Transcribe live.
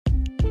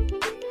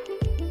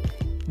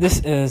This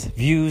is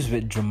Views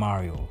with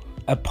Jomario,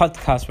 a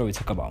podcast where we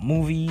talk about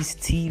movies,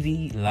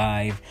 TV,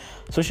 live,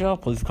 social,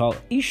 political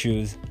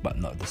issues, but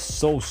not the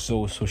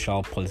social,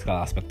 political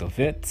aspect of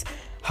it,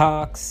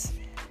 hacks,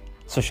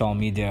 social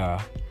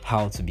media,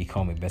 how to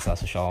become a better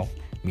social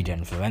media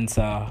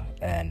influencer,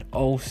 and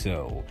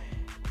also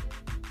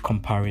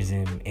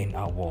comparison in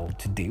our world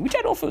today, which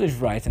I don't feel is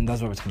right, and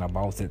that's why we're talking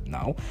about it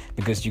now,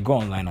 because you go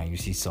online and you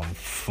see some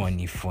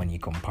funny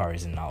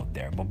comparison out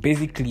there. But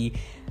basically,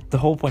 the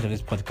whole point of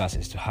this podcast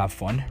is to have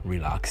fun,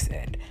 relax,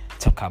 and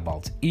talk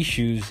about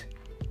issues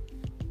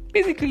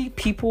basically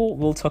people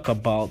will talk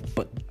about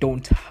but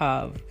don't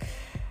have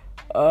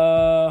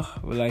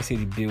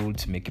the build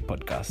to make a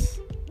podcast.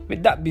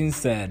 With that being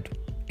said,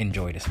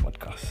 enjoy this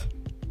podcast.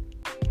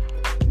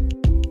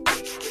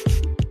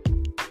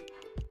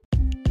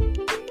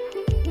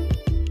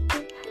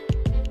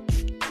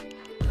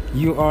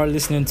 You are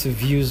listening to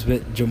Views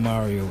with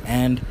Jomario,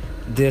 and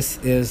this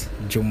is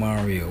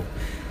Jomario.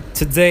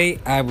 Today,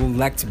 I would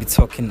like to be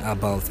talking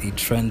about a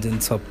trending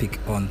topic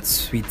on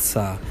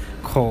Twitter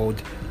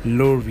called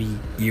Lori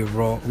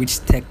Iro,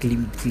 which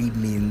technically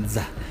means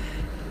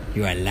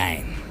you are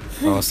lying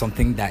or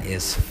something that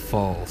is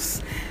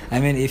false.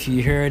 I mean, if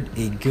you heard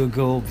a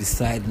Google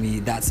beside me,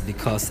 that's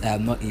because I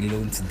am not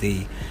alone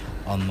today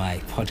on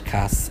my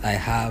podcast. I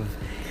have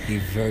a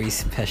very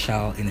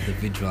special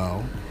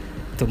individual,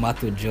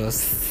 tomato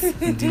juice,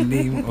 in the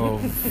name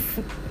of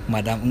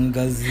Madam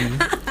Ngozi,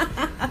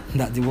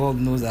 that the world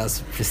knows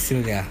as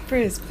Priscilla.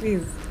 Pris,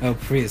 please. Oh,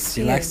 Pris.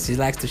 She likes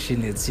to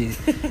shin it.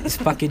 She's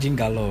packaging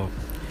galore.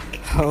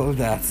 All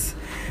that.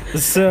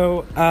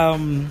 So,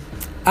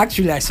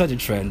 actually, I saw the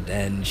trend,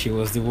 and she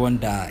was the one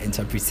that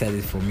interpreted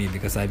it for me,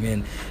 because I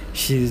mean,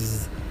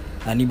 she's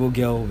an Igbo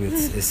girl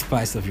with a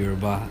spice of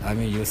Yoruba. I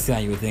mean, you'll see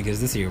and you'll think,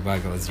 is this a Yoruba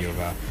girl? Is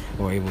Yoruba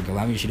or Igbo girl?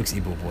 I mean, she looks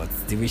Igbo, but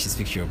the way she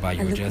speaks Yoruba,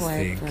 you would just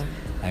think.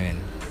 I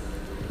mean,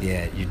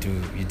 yeah, you do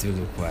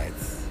look white.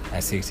 I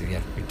say it, yeah,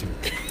 you do.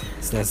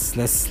 So let's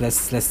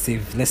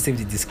save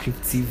the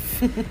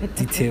descriptive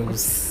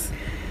details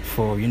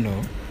for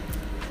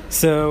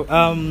So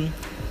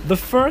the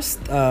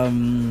first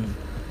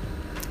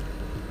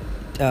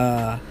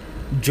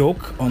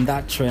joke on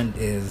that trend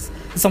is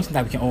something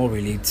that we can all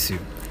relate to,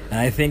 and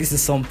I think this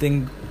is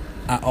something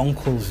our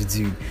uncles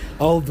do.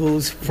 All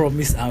those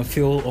promise and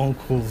fail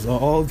uncles, or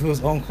all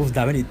those uncles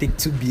that when they take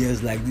 2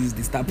 beers like this,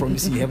 they start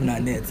promising you heaven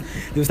and earth.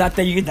 They'll start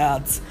telling you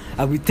that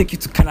I will take you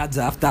to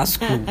Canada after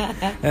school.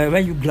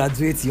 When you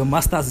graduate, your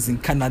master's is in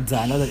Canada.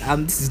 And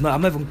I'm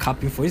not even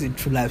capping for it. It's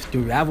a true life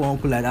story. I have an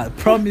uncle like that.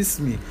 Promise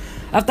me.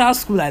 After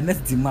school, I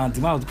met the man.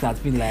 The man looked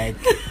at me like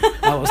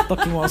I was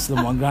talking one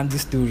Solomon Grandi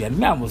story, and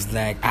me, I was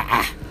like,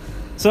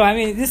 So I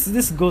mean,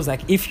 this goes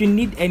like, if you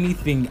need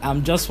anything,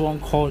 I'm just one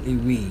call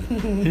away.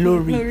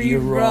 Lori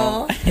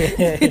Iro.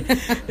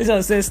 This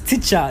one says,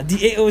 teacher, the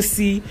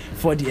AOC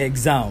for the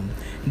exam.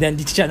 Then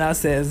the teacher now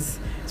says,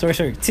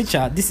 sorry,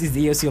 teacher, this is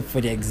the AOC for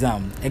the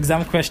exam.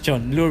 Exam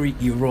question, Lori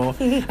Iro.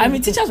 I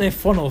mean, teachers were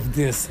fun of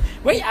this.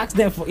 When you ask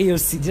them for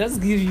AOC, they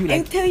just give you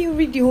like, until you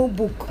read the whole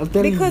book.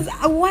 Because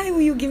why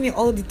will you give me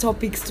all the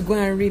topics to go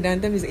and read,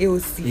 and then it's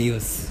AOC?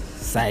 AOC.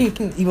 Like,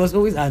 it was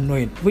always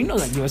annoying. But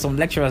like, there were some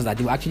lecturers that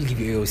they will actually give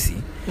you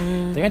AOC.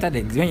 When you enter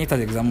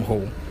the exam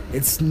hall,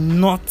 it's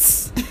not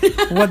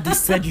what they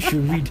said you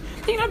should read.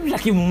 You're not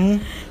like,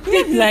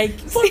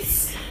 what?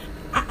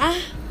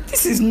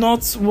 This is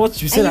not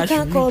what you said I should read.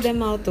 You can't call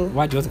them out, though.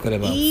 Why do you want to call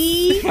them out?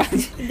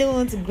 They don't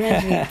want to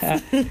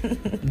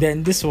graduate.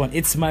 Then this one,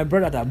 it's my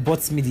brother that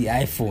bought me the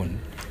iPhone.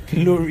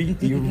 Lori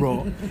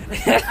Iro.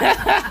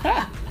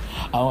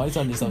 I want it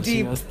on some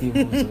serious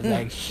tables, so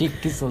like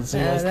shaking some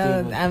serious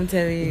tables. I'm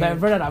telling you, my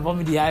brother that bought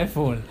me the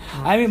iPhone.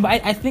 I mean,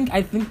 but I think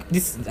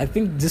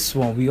this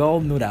one, we all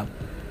know that.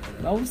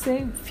 I would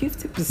say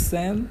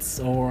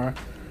 50% or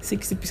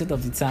 60%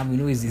 of the time we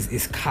know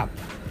is cap.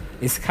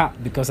 It's cap,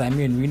 because I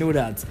mean, we know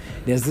that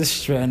there's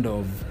this trend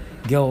of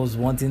girls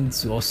wanting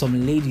to, or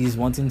some ladies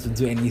wanting to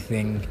do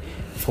anything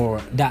for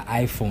that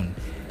iPhone.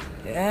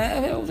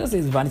 I'll just say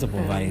it's vanity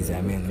upon vanity.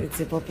 I mean, it's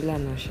a popular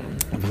notion.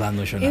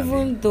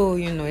 Even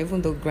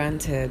though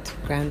granted,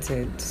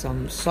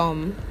 some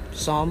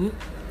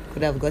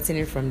could have gotten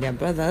it from their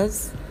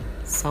brothers,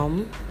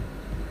 some,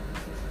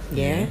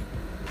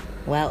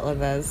 while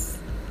others,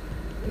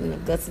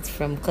 got it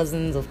from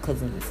cousins of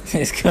cousins.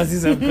 Yes,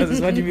 cousins of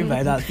cousins. What do you mean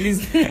by that?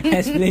 Please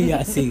explain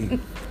your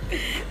saying.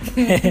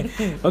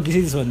 Okay,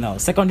 see this one now.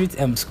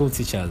 Secondary school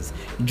teachers.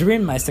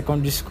 During my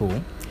secondary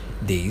school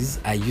days,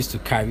 I used to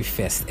carry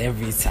first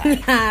every time.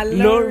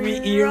 Lori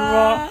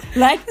Iro.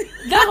 Like,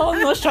 that whole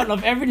notion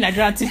of every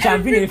Nigerian teacher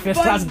being a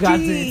first class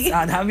graduate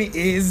and having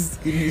A's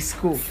in his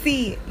school.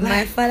 See,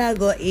 my father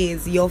got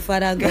A's, your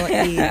father got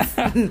A's.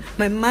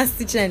 My maths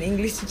teacher and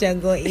English teacher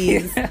got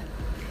A's.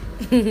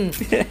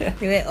 They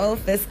were all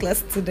first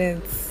class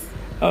students.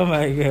 Oh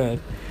my god.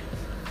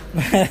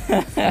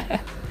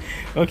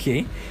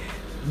 Okay.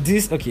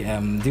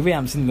 The way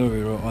I'm seeing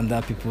Lori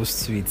under people's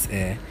tweets,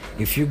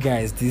 if you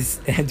guys do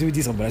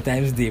this on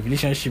Valentine's Day,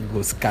 relationship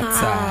goes scatter.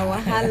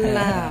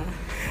 Wahala.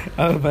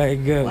 Oh my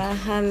god.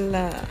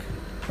 Wahala.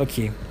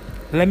 Okay,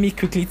 let me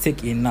quickly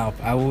take a nap.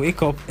 I will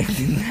wake up in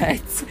the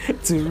night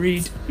to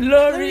read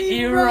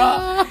Lori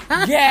Ira.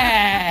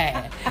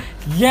 Yeah,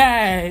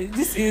 yeah.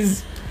 This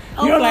is,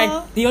 you know,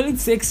 like it only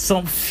takes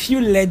some few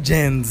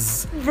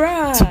legends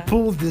Bruh. to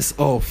pull this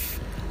off.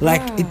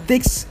 Like Wow. it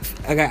takes.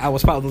 Okay, I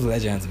was part of those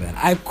legends, man.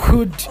 I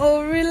could.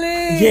 Oh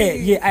really?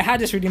 Yeah. I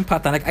had this reading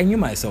pattern. Like I knew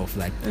myself.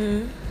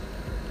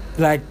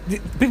 Like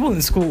people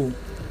in school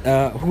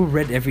who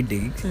read every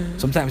day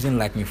sometimes didn't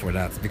like me for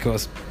that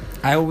because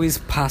I always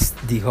passed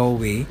the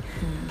hallway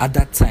at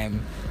that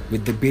time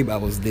with the babe I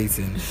was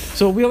dating.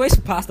 So we always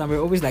passed and we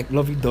were always like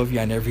lovey-dovey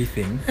and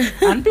everything.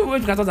 And people would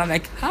look at us and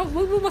like,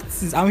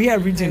 what's this? I'm here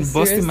reading,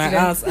 busting my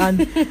ass.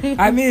 And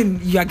I mean,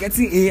 you are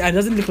getting A and it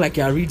doesn't look like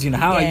you're reading.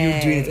 How are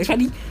you doing it?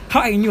 Actually, how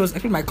I knew was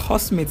actually my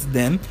classmates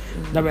then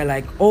that were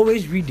like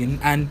always reading,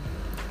 and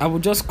I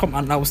would just come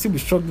and I would still be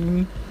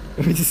struggling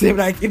with the same,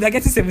 like if they're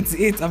getting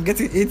 78, I'm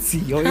getting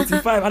 80 or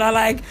 85, and I'm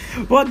like,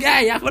 well,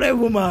 guy, you're for a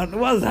woman.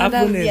 What's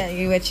happening? Yeah,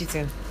 you were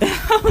cheating.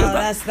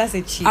 That's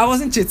a cheat. I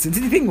wasn't cheating.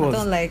 The thing was, I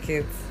don't like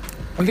it.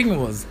 the thing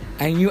was,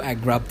 I knew I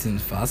grabbed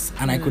things fast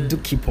and I could do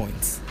key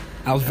points.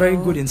 I was very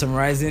good in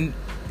summarizing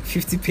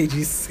 50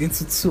 pages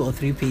into 2 or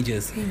 3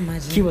 pages. Can you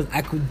imagine? Keywords,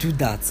 I could do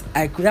that.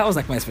 That was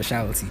like my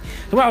specialty.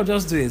 So what I would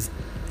just do is,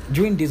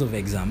 during days of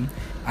exam,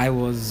 I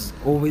was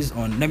always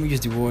on, let me use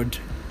the word,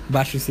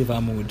 battery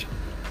saver mode.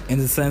 In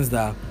the sense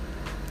that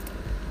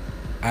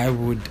I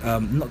would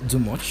not do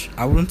much.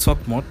 I wouldn't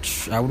talk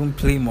much. I wouldn't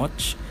play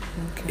much.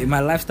 Okay.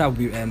 My lifestyle would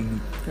be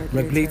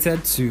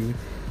regulated to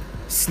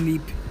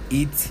sleep,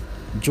 eat,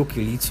 joke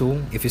a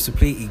little. If it's to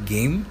play a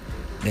game,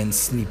 then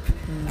sleep.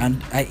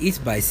 And I eat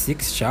by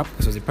 6 sharp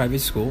because it was a private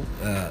school.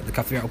 The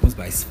cafeteria opens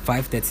by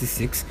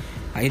 5:36.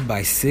 I eat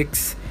by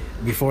 6.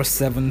 Before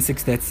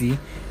 6:30,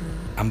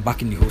 I'm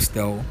back in the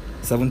hostel.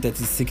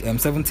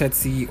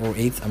 7:30 or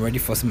 8, I'm already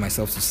forcing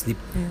myself to sleep.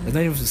 It's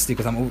not even to sleep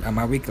because I'm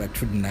awake like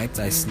through the night.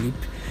 I sleep.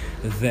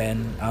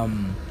 Then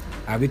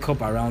I wake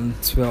up around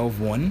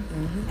 1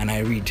 and I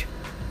read.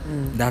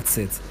 That's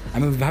it. I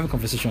mean, we've been having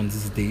conversations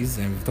these days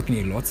and we're talking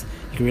a lot.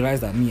 You can realize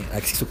that me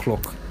like 6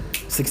 o'clock,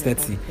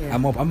 6:30,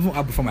 I'm even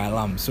up before my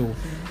alarm. So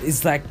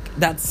it's like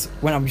that's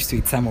when I'm used to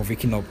a time of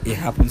waking up. It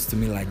happens to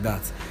me like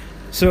that.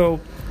 So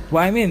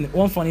well, I mean,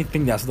 one funny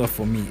thing that's not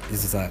for me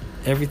is that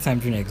every time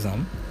during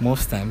exam,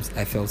 most times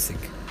I felt sick.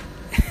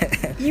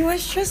 You were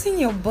stressing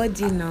your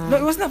body now. No,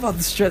 it wasn't about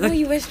the stress. No, Like,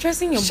 you were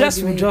stressing your stress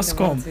body. will just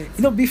come. You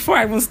know, before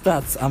I even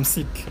start, I'm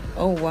sick.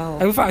 Oh wow.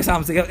 Like, before I start,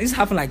 I'm sick. This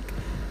happened like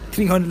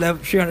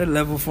 300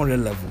 level,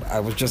 400 level. I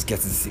was just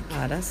getting sick.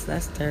 Ah, that's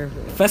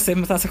terrible. First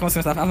semester, second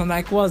semester, I'm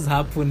like, what's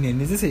happening?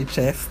 Is this a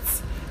chest?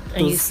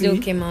 And you still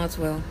came out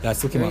well. Yeah, I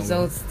still came out well.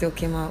 Results still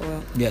came out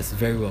well. Yes,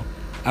 very well.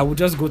 I would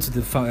just go to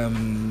the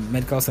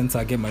medical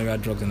center, get malaria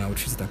drugs, and I would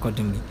treat it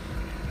accordingly.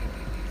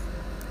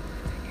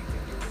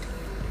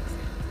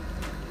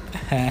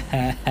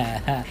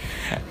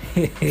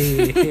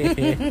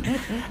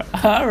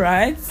 All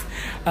right.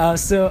 Oh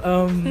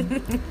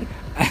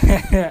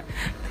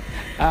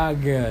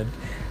good.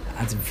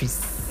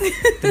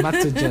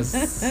 Tomato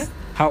just.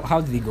 How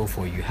did it go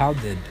for you? How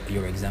did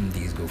your exam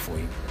days go for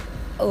you?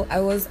 Oh,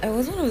 I was one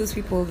of those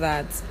people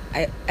that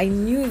I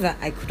knew that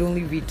I could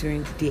only read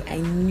during the day. I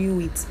knew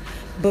it.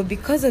 But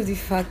because of the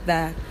fact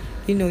that,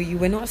 you know, you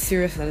were not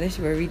serious unless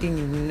you were reading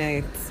in the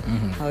night,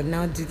 I would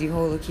now do the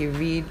whole,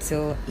 read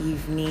till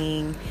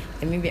evening.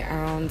 And maybe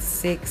around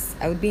 6.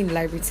 I would be in the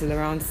library till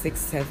around 6,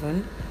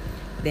 7.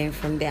 Then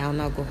from there, I'll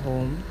now go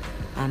home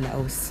and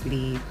I'll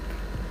sleep.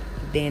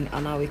 Then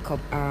I'll now wake up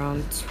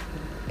around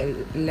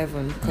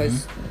 11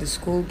 because the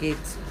school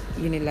gate,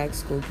 Unilag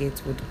school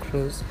gate would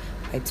close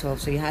by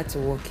 12, so you had to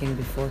walk in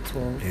before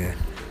 12. Yeah.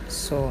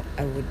 So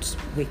I would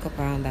wake up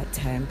around that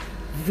time,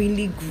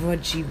 really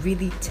grudgy,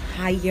 really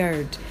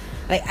tired.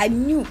 Like I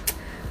knew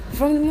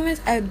from the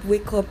moment I'd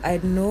wake up,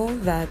 I'd know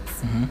that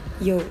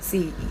you're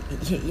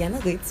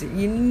not going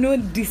to,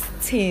 this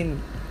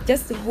thing.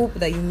 Just to hope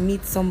that you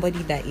meet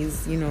somebody that is,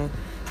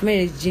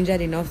 somebody that's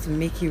gingered enough to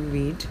make you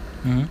read.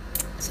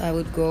 So I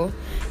would go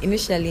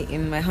initially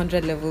in my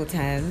 100 level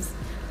times.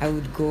 I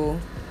would go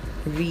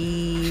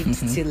read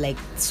till like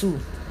 2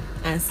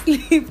 and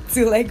sleep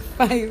till like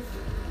 5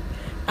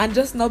 and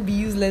just not be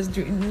useless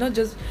not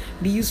just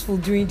be useful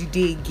during the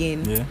day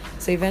again.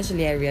 So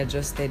eventually I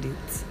readjusted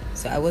it,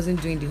 so I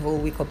wasn't doing the whole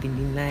wake up in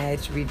the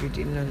night read.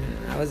 No,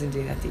 I wasn't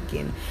doing that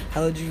again. I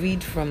would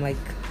read from like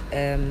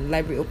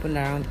library opened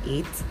around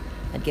 8.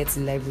 I'd get to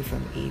the library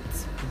from 8,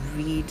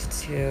 read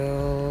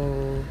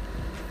till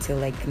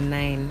like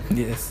 9,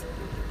 yes,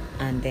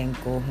 and then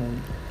go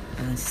home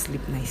and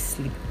sleep my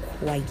sleep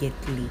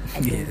quietly. I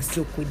don't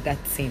joke with that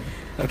thing.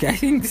 Okay, I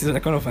think this is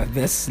like one of my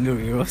best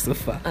stories so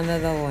far.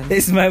 Another one.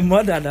 It's my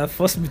mother that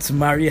forced me to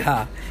marry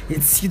her.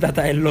 It's you that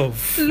I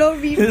love.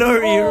 Lori.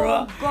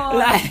 Oh, God.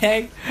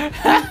 Like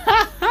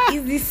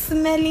it's the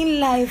smelling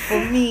life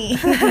for me.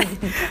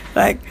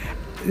 Like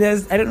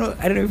there's I don't know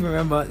if you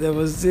remember, there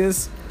was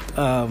this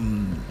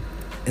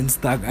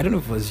Instagram, I don't know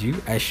if it was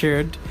you. I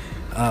shared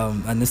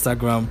an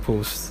Instagram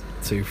post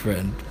to a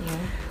friend.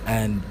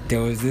 And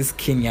there was this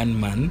Kenyan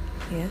man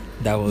Yeah.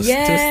 That was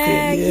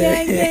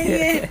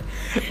Yeah.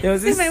 There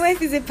was See, this my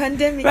wife is a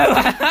pandemic.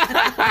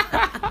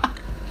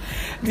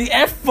 the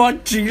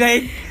F4 tree,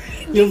 like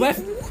your wife.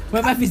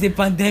 My wife is a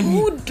pandemic.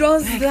 Who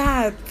does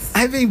that?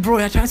 I mean, bro,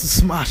 you're trying to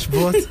smash,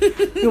 but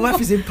your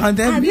wife is a At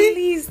pandemic.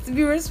 least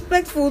be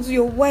respectful to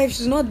your wife.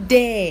 She's not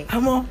there.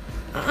 Come on.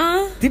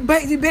 The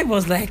babe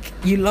was like,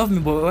 "You love me,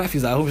 but my wife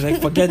is at home." She's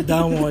like, "Forget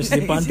that one. She's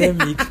a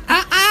pandemic."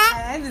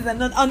 It's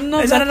another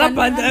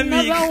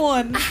pandemic. Another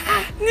one.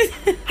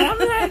 I'm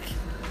like,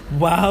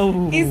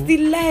 wow. It's the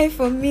life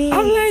for me.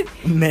 I'm like,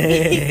 man.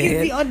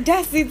 It's the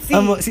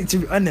audacity. See, to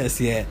be honest,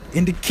 yeah,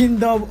 in the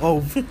kingdom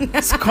of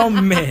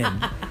scum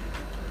men,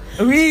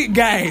 we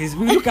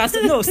look at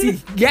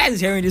guys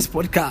hearing this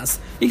podcast,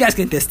 you guys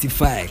can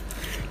testify.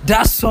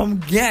 There's some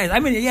guys, I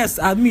mean, yes,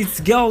 I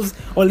admit girls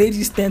or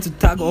ladies tend to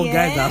tag all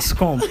guys as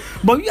scum,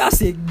 but you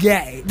as a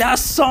guy,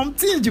 there's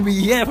something you will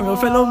hear from your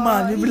fellow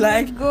man. You'll be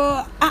like,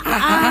 bros,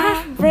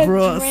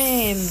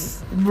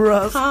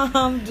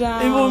 calm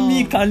down. even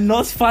me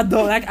cannot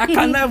fathom, like I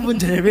cannot even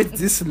generate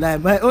this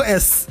line. My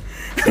OS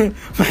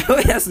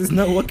is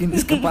not working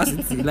this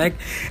capacity. Like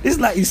it's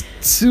like it's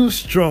too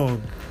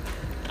strong.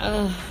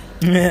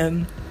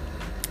 Man.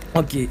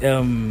 Okay,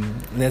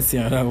 let's see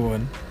another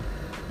one.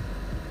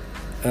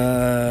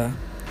 I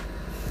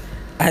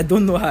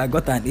don't know how I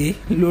got an A.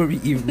 Lori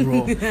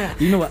Iro.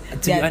 You know what?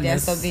 To be honest,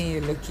 there's something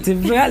you look at. To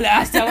be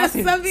honest,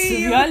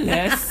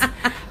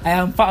 I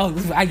am proud.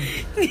 I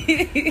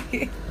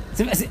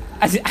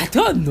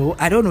don't know.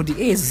 I don't know the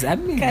A's. I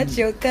mean, catch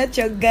your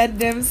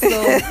goddamn soul.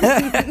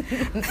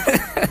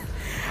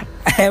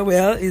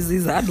 Well,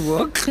 it's hard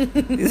work.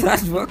 It's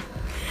hard work.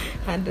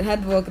 And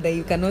hard work that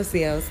you cannot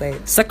see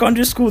outside.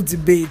 Secondary school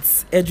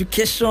debates.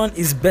 Education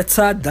is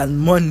better than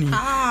money.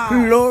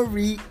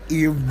 Lori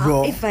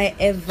Iro. If I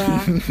ever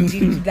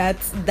did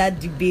that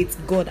debate,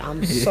 God,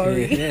 I'm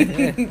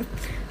sorry.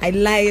 I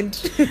lied.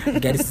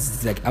 This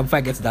is like, before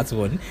I get to that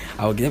one,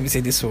 let me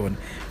say this one.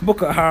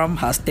 Boko Haram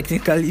has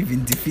technically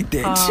been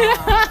defeated.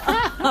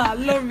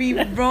 Lori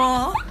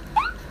Iro.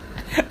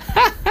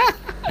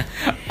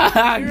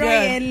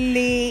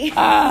 Royally.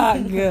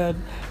 Good.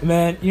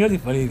 Man, you know the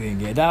funny thing,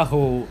 yeah, that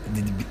whole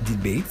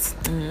debate.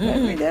 I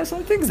mean, there are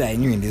some things that I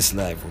knew in this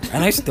life,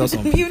 and I used to tell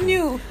some people. You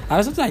knew.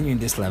 Something I knew in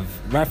this life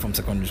right from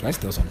secondary school. I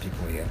used to tell some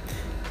people here.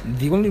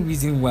 The only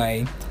reason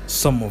why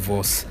some of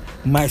us,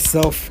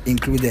 myself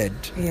included,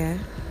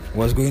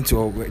 was going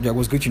to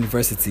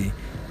university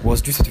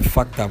was due to the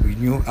fact that we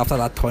knew after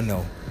that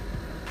tunnel,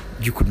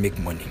 you could make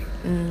money.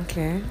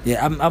 Okay.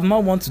 Yeah, I'm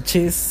not one to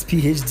chase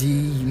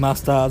PhD,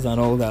 masters, and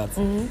all that.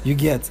 You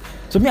get.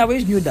 So me, I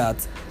always knew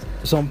that.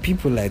 Some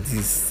people like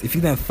this, if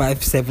you them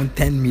 5, 7,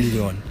 10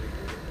 million,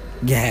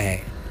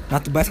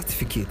 not to buy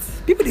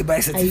certificates. People they buy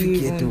certificate. Are you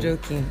even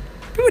joking?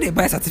 People they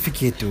buy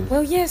certificate too.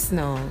 Well, yes,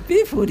 no.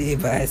 People they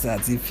buy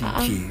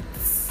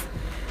certificates.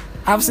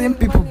 I've seen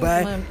people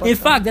buy. In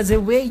fact, there's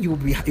a way you'll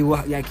be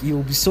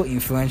so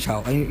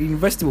influential, and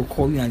university will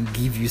call you and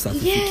give you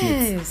certificates.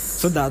 Yes.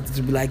 So that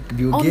to be like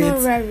Bill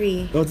Gates.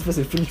 Honorary. Or the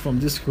person finish from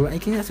this school, I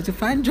can get a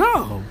certified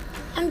job.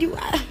 And you.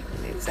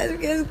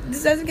 The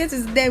certificate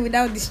is there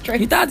without the stress.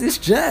 Without the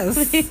stress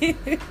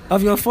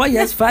of your 4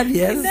 years, 5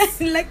 years. That's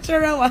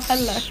lecturer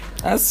wahala.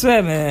 I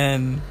swear,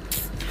 man.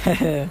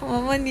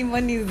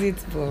 Money is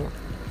it, bro?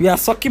 We are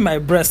sucking my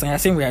breast and you're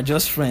saying we are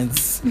just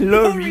friends.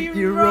 Lori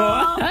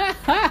Iro.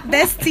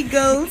 Bestie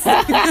girls.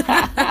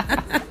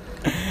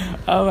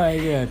 Oh my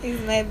god.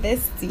 He's my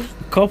bestie.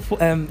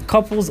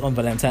 Couples on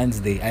Valentine's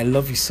Day. I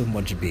love you so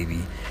much,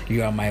 baby.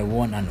 You are my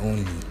one and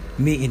only.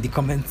 Me in the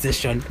comment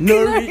section.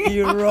 Lori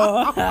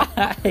Iro.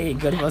 Hey,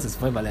 God bless us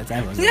for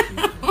Valentine's Day.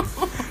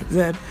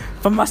 Then,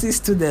 pharmacy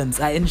students,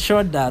 I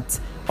ensured that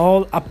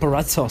all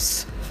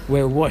apparatus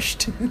were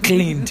washed,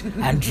 cleaned,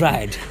 and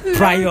dried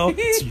prior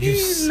to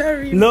use.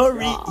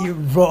 Lori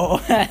Iro.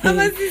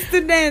 Pharmacy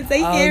students, are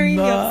you hearing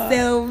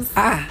yourselves?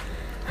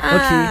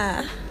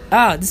 Okay.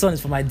 This one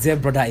is for my dear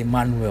brother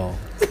Emmanuel.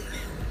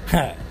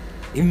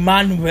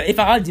 Emmanuel, if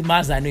I all the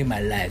mass I know in my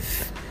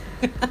life,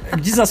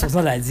 Jesus was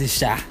not like this,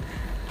 Sha.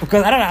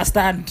 Because I don't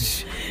understand.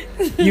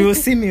 You will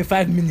see me in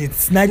 5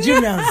 minutes.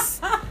 Nigerians,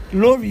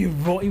 Lori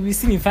Iro, you will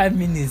see me in 5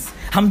 minutes.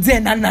 I'm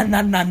there,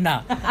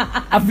 nah.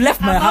 I've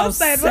left my house.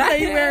 Outside, what are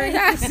you wearing?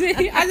 What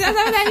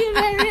are you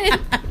wearing?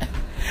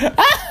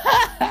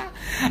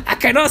 I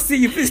cannot see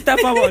you. Please step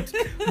forward.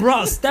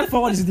 Bro, step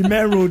forward is the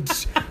main road.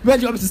 Where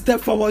do you want me to step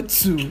forward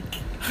to?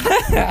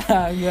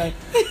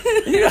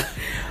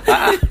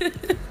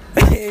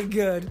 Hey,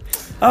 good.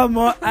 I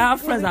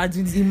have friends that are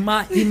doing this.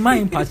 Ima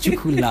in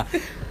particular.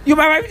 You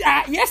married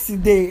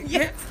yesterday.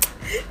 Yes.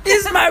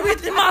 He's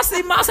married. Ima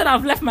said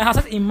I've left my house.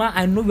 I said, Ima,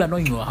 I know we are not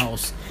in your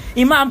house.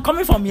 Ima, I'm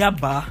coming from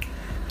Yaba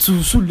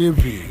to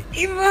Sulere.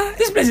 Ima,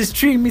 this place is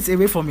 3 minutes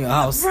away from your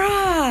house.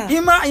 Bruh.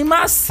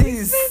 Ima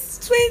says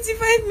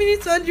 25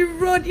 minutes on the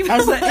road. Ima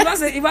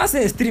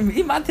says 3 minutes.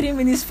 Ima 3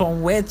 minutes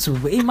from where to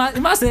where?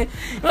 Ima say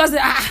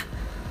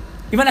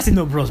Even I said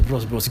no, bros,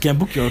 you can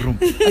book your room.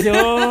 I said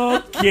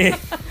okay.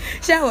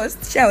 I was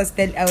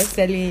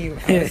telling you.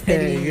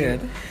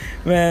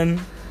 Man,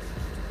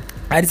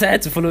 I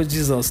decided to follow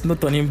Jesus, no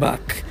turning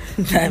back.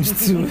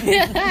 ×2.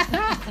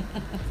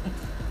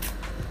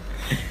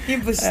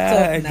 People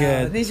stop now.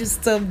 God. They should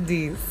stop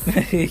this.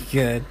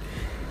 Good.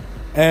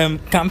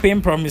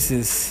 Campaign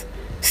promises: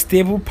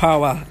 stable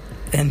power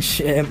and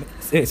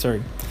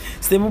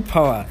stable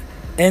power,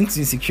 end to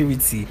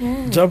insecurity,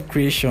 job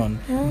creation,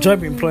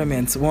 job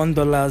employment,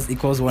 $1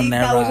 equals 1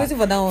 I was waiting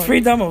for that naira, one.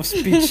 freedom of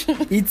speech,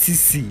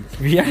 etc.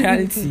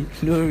 Reality,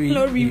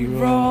 glory,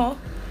 raw.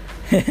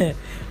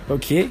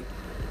 Okay.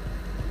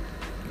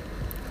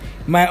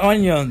 My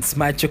onions,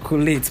 my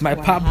chocolates, my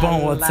pap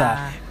bomb water,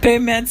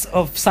 payments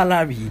of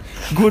salary,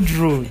 good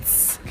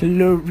roads,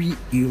 glory,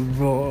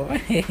 raw.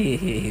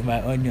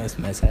 My onions,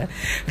 my salary.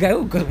 Guy,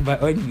 who got my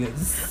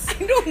onions?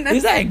 I don't know.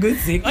 Is that a good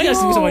thing?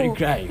 Onions make somebody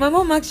cry. My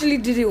mom actually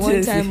did it one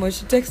Yes. time, but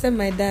she texted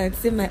my dad,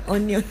 say my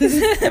onions.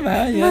 My Mom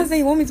onions. said,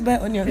 you want me to buy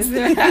onions?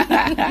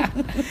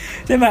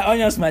 Say my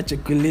onions, my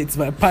chocolates,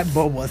 my pipe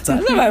bomb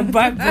water. Say my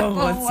pipe bomb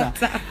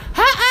water.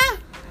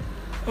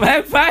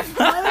 My pipe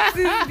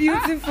This is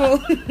beautiful.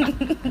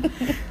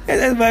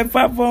 This is my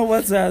pipe bomb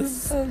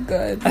waters. Oh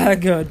God. Oh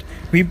God.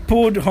 We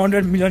pulled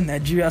 100 million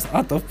Nigerians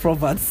out of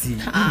poverty.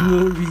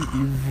 Glory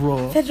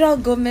raw. Federal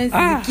government is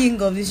the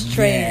king of this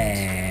trend.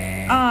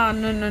 Yeah.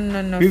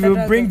 No. We will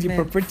Federal bring the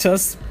government.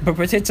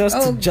 perpetrators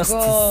Oh to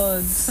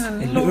justice.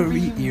 God.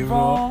 Glory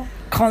raw.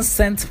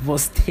 Consent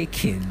was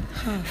taken.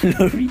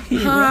 Glory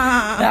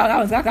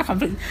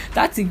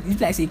that thing is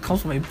like it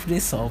comes from a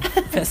place of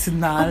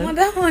personal. Oh,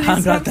 that one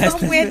is from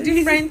somewhere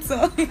different.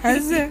 So.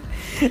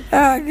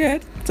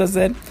 Good. So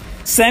said,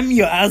 send me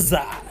your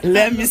answer.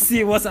 Let me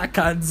see what I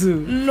can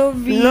do.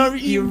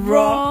 Glory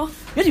raw. You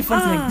know the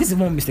funny thing, this is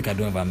one mistake I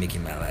don't ever make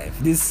in my life.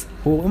 This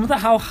whole, no matter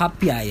how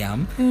happy I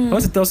am, I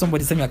want to tell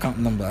somebody, send me your account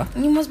number.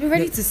 You must be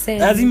ready to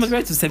send. As you must be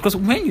ready to send, because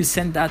when you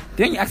send that,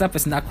 when you ask that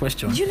person that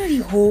question, Do you know the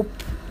hope?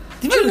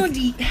 Do you know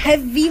the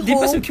heavy the person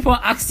will hope? keep on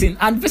asking,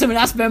 and the person will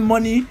not spend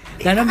money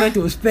they're not going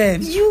to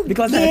spend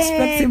because they're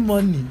expecting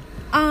money.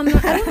 I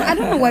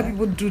don't know why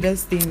people do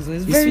those things.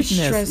 It's very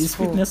stressful. It's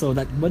fitness of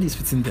that money is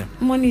fitting them.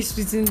 Money is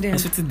fitting them.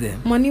 It's fitting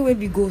them. Money where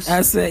we go.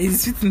 I say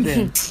it's fitting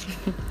them.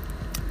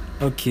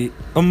 Okay,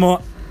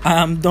 Omo, I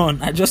am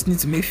done. I just need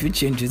to make few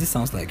changes. This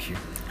sounds like you.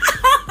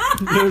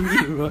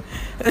 I'm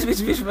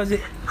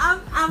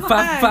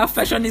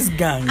Perfectionist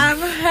gang. I'm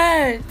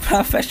hurt.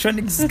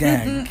 Perfectionist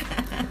gang.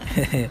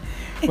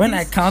 When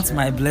I count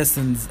my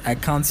blessings, I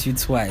count you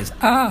twice.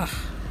 No.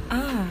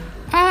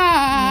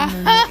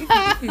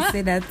 If you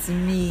say that to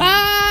me,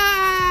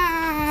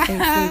 say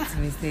it to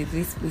me. Say it.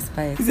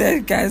 Whisper it. He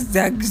said, guys.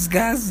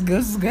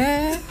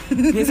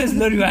 He says,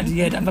 Lori at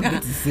the end. I'm not going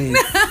to say it.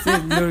 Say,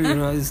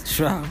 Lori, it's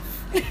trap.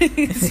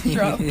 It's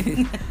trap.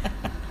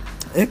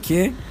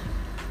 Okay.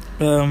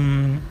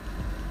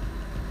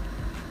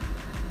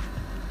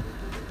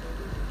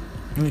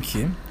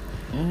 Okay.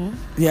 Mm-hmm.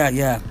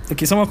 Yeah.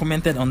 Okay, someone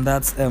commented on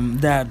that.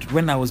 Dad,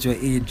 when I was your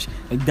age,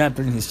 dad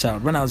telling his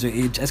child, when I was your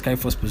age, I carried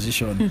first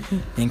position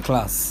in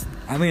class.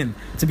 I mean,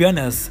 to be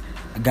honest,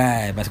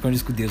 guy, my secondary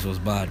school days was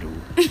bad.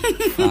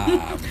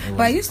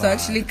 But I used to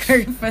actually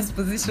carry first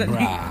position in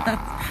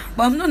class.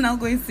 But I'm not now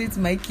going to say it to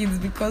my kids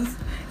because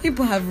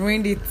people have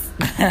ruined it.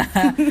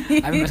 I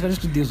mean, my secondary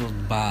school days was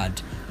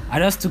bad. I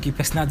just took a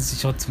personal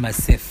decision to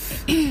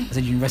myself. I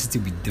said university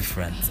will be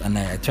different, and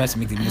I tried to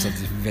make the most of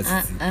the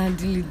university.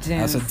 Diligence.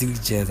 I was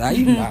diligent.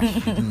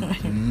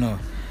 You know,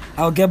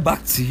 I'll get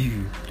back to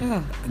you,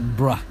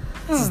 bruh.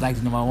 This is like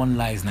the number one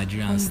lies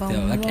Nigerians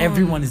tell. Like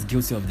everyone is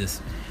guilty of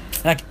this.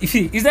 Like if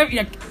you, is there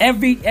like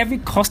every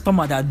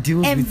customer that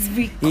deals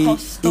with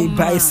a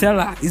buyer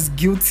seller is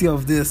guilty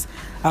of this.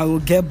 I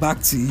will get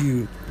back to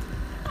you.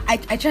 I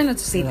try not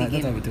to say it again.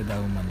 I thought we told that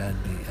woman that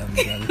day.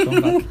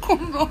 We'll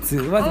come back. So,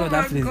 what's about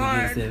that place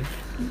again?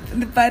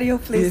 The patio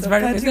place. He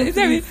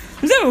said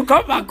we'll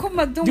come back.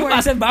 Don't you worry. I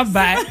said bye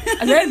bye.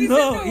 I said He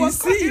no. said, You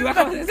see you.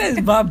 I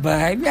said bye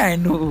bye. Me, I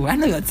know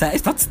your time.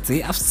 It's not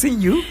today. I've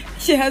seen you.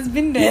 She has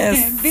been there.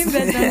 Yes. Been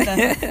there, done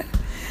that.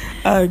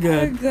 Oh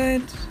god. Oh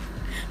god.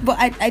 But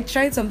I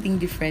tried something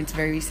different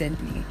very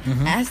recently.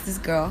 Mm-hmm. I asked this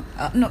girl.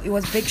 No, it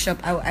was Bake Shop.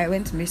 I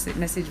went to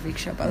message Bake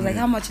Shop. I was like,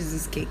 "How much is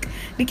this cake?"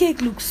 The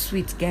cake looks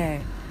sweet, girl.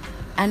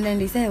 And then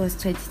they said it was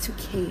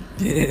 22K.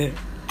 Yeah.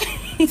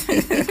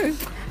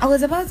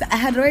 I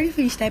had already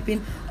finished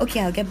typing. Okay,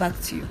 I'll get back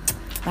to you.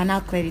 But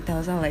now credit. I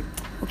was like,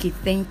 okay,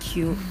 thank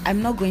you.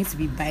 I'm not going to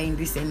be buying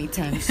this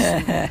anytime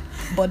soon.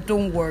 But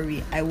don't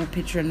worry, I will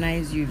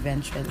patronize you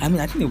eventually. I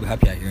mean, I think they'll be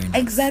happy at hearing that.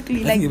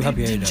 Exactly. Like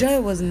the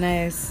joy was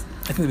nice.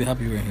 I think they'll be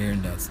happy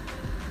hearing that.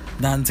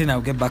 Then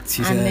I'll get back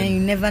to you. And then you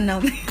never now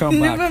come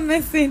back. never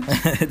message.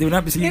 They will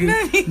not be sending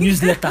you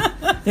newsletter.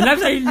 They will not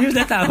be sending you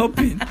newsletter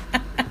hoping.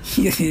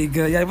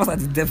 Girl, you're at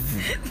the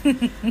devil.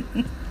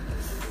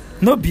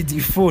 No be the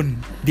phone.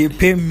 They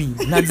pay me.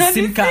 Not the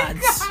SIM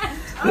cards.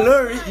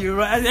 Glory, you're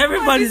right.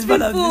 Everybody's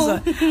part of this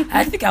one.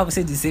 I think I would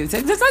say the same.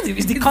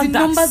 It's the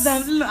contacts. The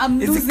numbers I'm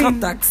losing. It's the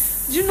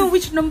contacts. Do you know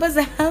which numbers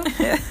I have?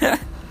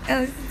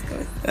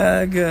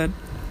 Oh, good.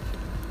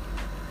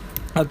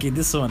 Okay,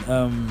 this one.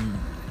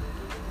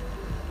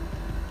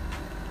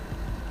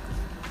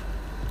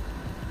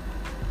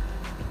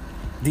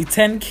 the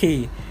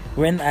 10K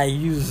when I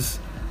use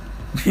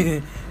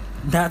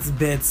that's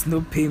bets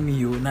no pay me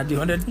you. Now the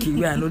 100K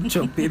where I no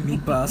chop pay me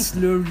but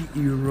slowly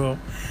euro.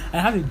 I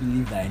have a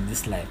belief that in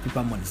this life,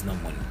 people money is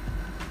not money.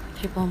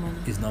 People money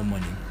Is not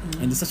money.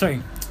 And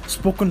sorry,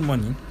 spoken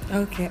money.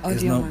 Okay, Is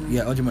audio not, money.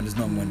 yeah, audio money is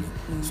not money.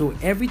 So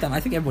every time, I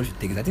think everybody should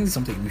take it. I think it's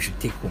something we should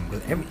take home.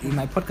 Because in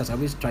my podcast, I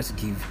always try to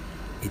give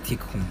a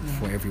take home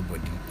for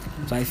everybody.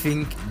 So I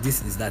think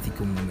this is that take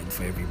home moment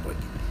for everybody.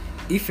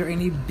 If you're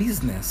in a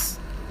business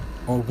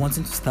or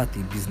wanting to start a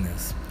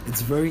business,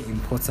 it's very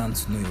important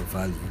to know your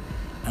value.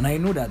 And I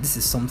know that this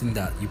is something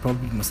that you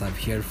probably must have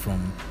heard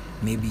from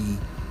maybe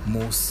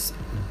most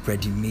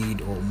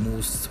ready-made or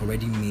most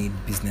already made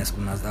business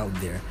owners out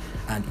there,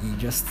 and he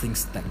just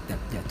thinks that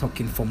they're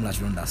talking formulas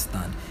you don't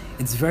understand.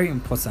 It's very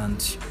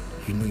important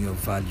you know your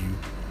value,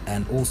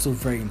 and also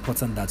very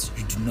important that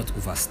you do not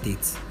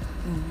overstate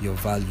your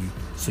value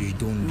so you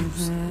don't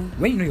lose.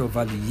 When you know your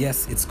value,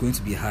 yes, it's going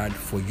to be hard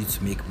for you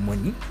to make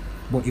money,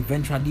 but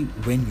eventually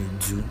when you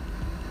do,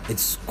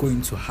 it's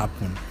going to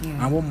happen.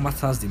 And what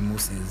matters the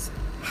most is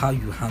how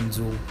you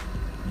handle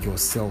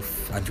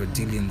yourself and your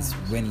dealings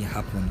when it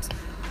happens,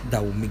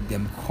 that will make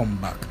them come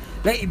back.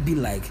 Let it be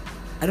like,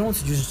 I don't want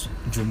to use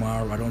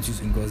Jomar, I don't want to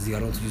use Ngozi, I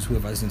don't want to use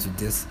whoever is into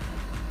this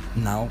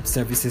now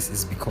services,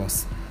 is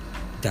because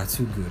they're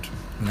too good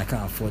and I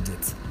can't afford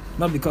it.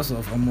 Not because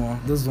of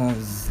those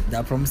ones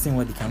that are promising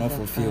what they cannot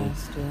fulfill.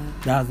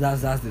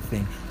 That's the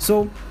thing.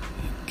 So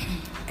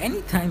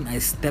anytime I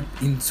step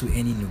into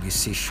any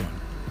negotiation,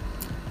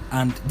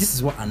 and this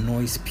is what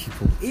annoys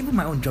people, even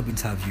my own job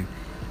interview,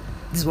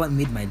 this is what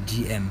made my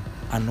GM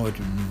annoyed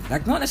with me.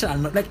 Like, not necessarily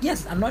annoyed, like,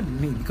 yes, annoyed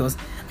with me, because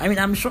I mean,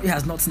 I'm sure he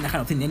has not seen that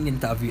kind of thing in any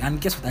interview. And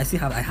guess what?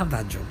 I have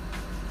that job.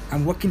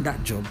 I'm working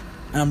that job,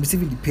 and I'm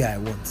receiving the pay I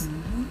want.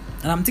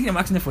 And I'm thinking I'm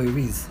asking for a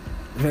raise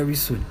very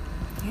soon.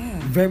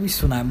 Very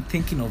soon, I'm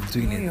thinking of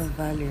doing it. Your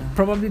value.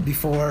 Probably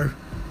before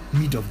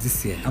mid of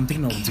this year, I'm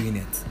thinking of doing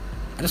it.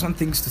 I just want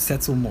things to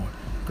settle more.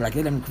 Like,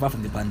 let them recover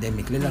from the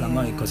pandemic. Let them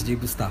not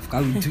inconsiderable stuff.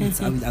 I will do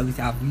it. I will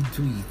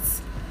do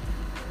it.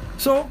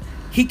 So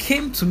he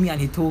came to me and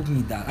he told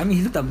me that. I mean,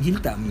 he looked at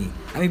me.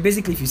 I mean,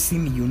 basically, if you see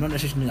me, you'll not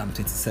necessarily know I'm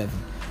 27.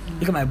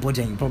 Look at my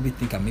body and you probably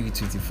think I'm maybe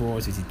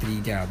 24, 23,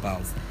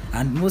 thereabouts.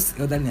 And most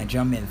elderly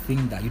Nigerian men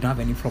think that you don't have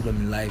any problem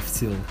in life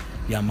till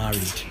you are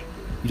married.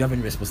 You don't have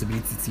any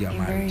responsibility till you are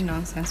married. Very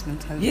nonsense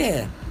mentality.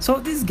 Yeah. So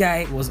this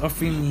guy was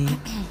offering me,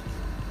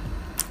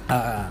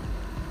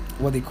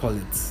 what they call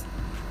it,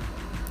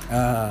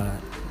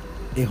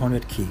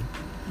 100K.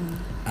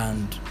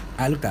 And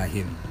I looked at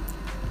him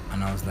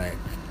and I was like,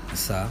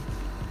 sir,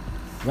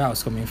 where I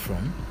was coming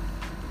from,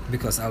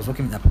 because I was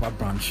working in the Apapa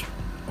branch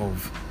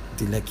of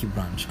the Lekki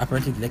branch.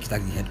 Apparently the Lekki is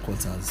like the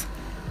headquarters.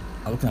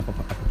 I was working at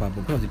Apapa, but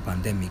because of the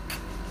pandemic,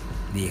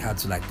 they had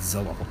to like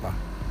dissolve Apapa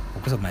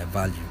because of my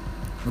value,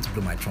 not to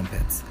blow my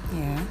trumpet.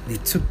 They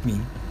took me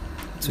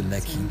to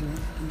Lekki,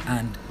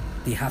 and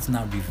they have to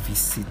now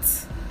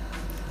revisit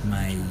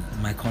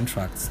my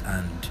contracts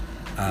and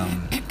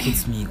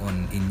put me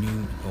on a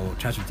new, or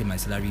try to retain my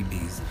salary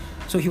base.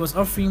 So he was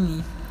offering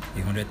me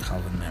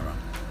 100,000 naira,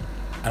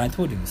 and I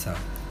told him, sir,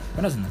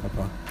 when I was in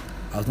Apapa,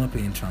 I was not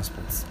paying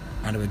transport,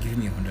 and they were giving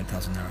me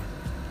 100,000 naira.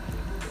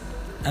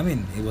 I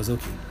mean, it was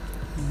okay.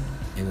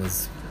 It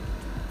was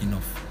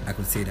enough. I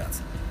could say that.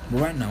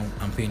 But right now,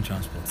 I'm paying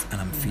transport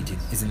and I'm feeding.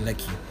 It's in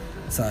Lekki.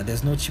 So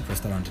there's no cheap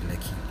restaurant in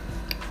Lekki.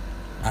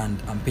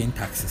 And I'm paying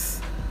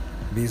taxes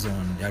based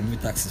on the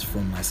removed taxes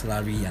from my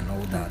salary and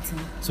all that.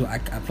 So I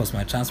plus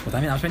my transport.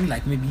 I mean, I'm spending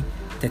like maybe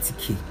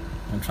 30K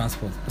on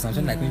transport. Because I'm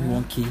spending like maybe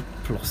 1K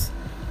plus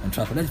on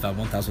transport. Let's have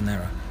 1,000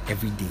 naira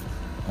every day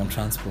on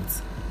transport.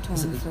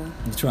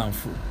 True and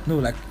full. No,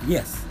 like,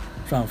 yes,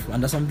 true and full.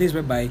 And there's some days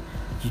whereby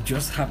you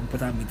just have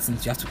important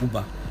meetings, you have to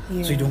Uber.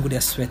 So you don't go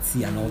there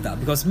sweaty and all that.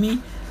 Because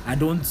me, I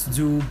don't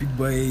do big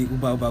boy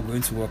Uber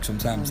going to work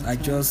sometimes. I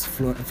just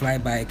fly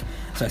bike.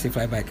 So I say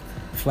fly bike.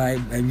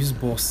 I use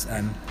bus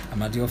and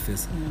I'm at the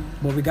office.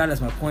 But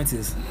regardless, my point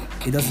is,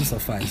 it doesn't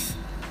suffice.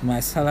 My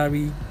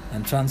salary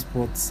and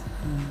transport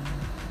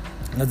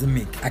doesn't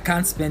make. I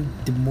can't spend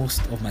the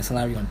most of my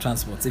salary on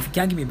transport. So if you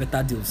can't give me a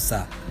better deal,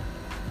 sir,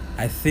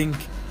 I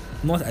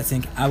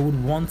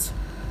would want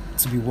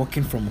to be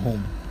working from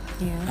home.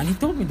 And he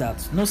told me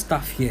that no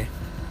staff here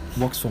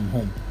works from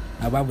home.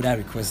 And why would I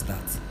request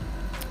that?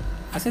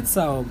 I said,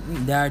 sir,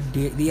 they are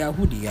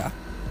who they are.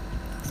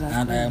 Exactly.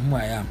 And I am who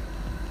I am.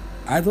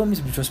 I don't mean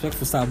to be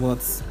disrespectful, sir,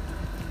 but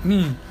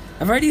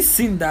I've already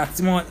seen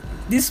that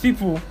these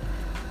people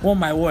want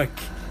my work.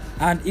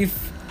 And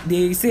if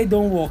they say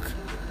don't work,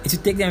 it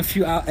will take them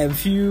a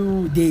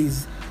few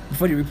days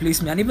before they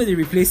replace me. And even if they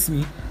replace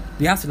me,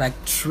 they have to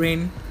like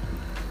train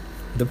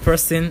the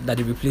person that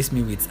they replace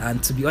me with.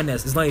 And to be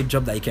honest, it's not a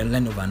job that you can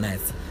learn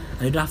overnight.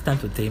 And you don't have time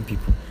to train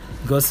people.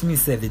 Because me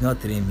self did not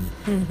train me.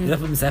 They don't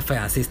put me inside fire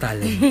and say start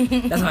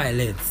learning. That's how I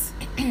learned.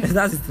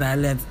 That's it I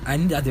learned. I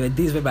knew that there were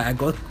days whereby I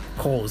got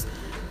calls.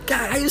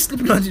 Guy, are you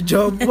sleeping on the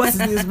job? What is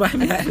this? By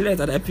me, I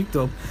learned and I picked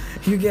up.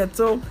 You get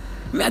so.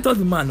 I told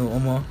the man,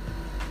 Omo.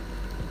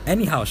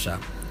 Anyhow, Sha,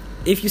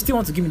 if you still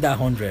want to give me that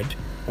 100,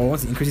 or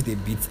want to increase it a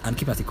bit and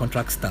keep as a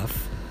contract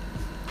staff,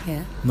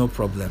 Yeah. no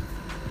problem.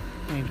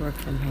 I'd work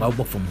from home. I'll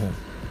work from home.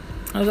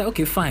 I was like,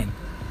 okay, fine.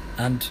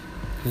 And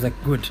he was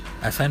like, good.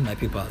 I signed my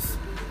papers.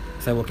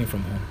 Started working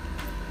from home.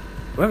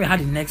 When we had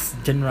the next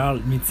general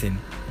meeting,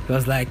 he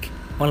was like,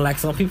 unlike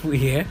some people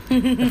here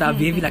that are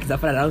behaving like the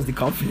father that owns the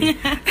company.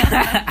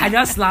 I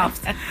just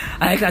laughed.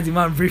 I looked at the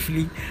man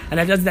briefly, and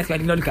I just I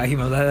did not look at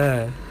him. I was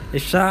like,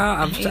 It is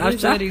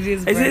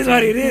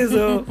what it is.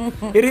 So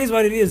it is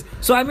what it is.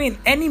 So I mean,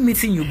 any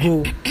meeting you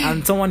go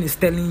and someone is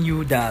telling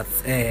you that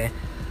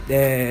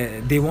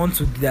they want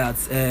to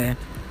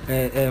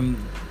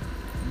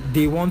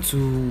they want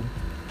to,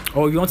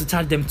 or you want to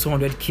charge them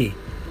 200k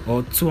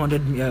or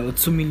 200 or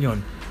 2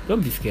 million,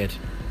 don't be scared.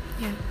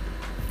 Yeah.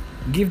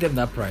 Give them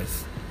that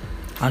price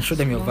and show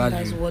them your value.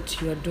 As what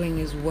you're doing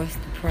is worth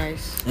the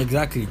price.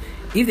 Exactly.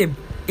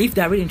 If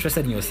they're really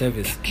interested in your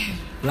service,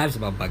 life's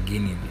about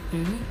bargaining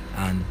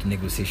and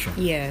negotiation.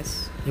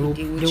 Yes. They will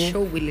would show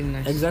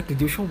willingness. Exactly,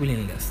 they'll show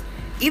willingness.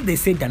 If they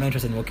say they're not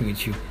interested in working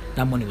with you,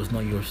 that money was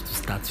not yours to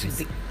start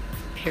with.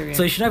 Period.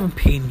 So it should not even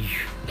pain you.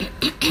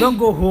 Don't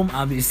go home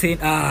and be saying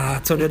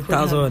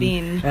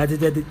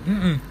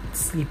 200,000.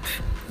 Sleep.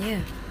 Yeah.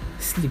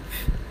 Sleep.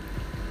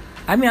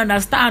 I mean,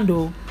 understand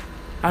though.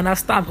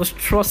 Understand, because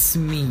trust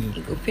me,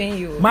 It will pain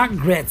you.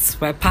 Margaret,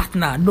 my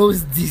partner,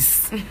 knows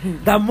this.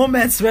 The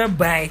moments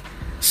whereby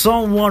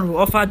someone will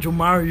offer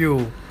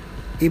Jomario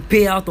a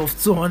payout of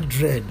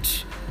 200,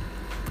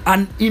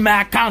 and in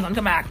my account, I'm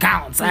looking at my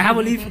accounts, I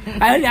only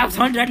have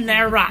 100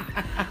 naira,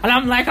 and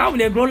I'm like, how will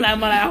they grow like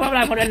man? I have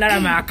like 100 naira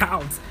in my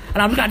account,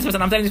 and I'm looking at this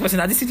person, I'm telling this person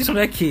that this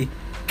 200k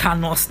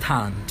cannot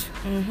stand.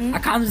 I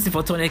can't use it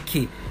for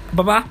 200k.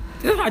 Baba,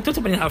 I told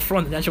somebody in her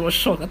front and she was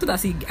shocked. I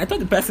thought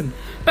the person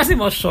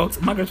was shocked.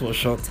 Margaret was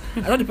shocked.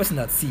 I told the person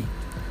that, see,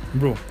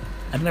 bro,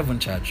 I don't even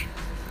charge.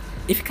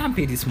 If you can't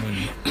pay this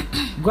money,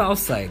 go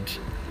outside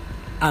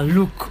and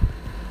look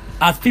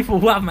at people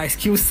who have my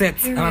skill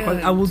set, and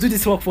I will do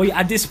this work for you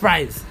at this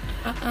price.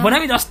 But let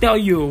me just tell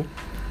you,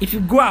 if you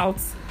go out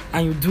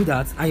and you do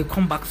that and you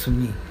come back to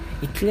me,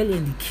 it clearly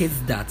indicates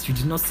that you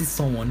did not see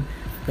someone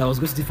that was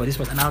going to do it for this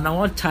price, and I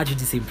won't charge you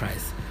the same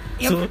price.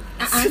 Yep. So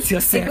sit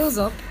yourself. It goes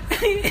up.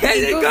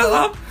 It goes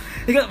up.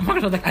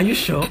 Margaret was like, are you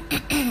sure?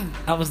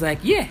 I was like,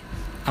 yeah,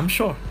 I'm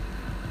sure.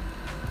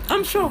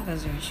 I'm sure.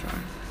 That's very sure.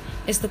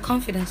 It's the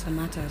confidence that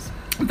matters.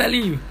 I'm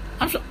telling you,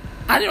 I'm sure.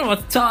 I didn't know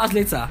what. 2 hours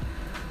later,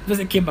 the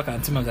person came back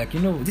and told me, I was like,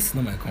 this is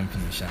not my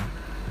company, Sha.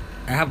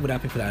 I have other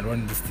people that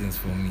run these things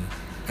for me,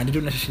 and they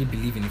don't necessarily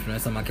believe in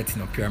influencer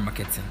marketing or PR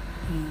marketing.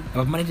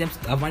 I've managed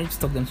to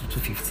talk them to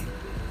 250.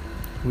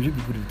 Would you be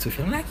good with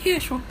 250? I'm like, yeah,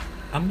 sure,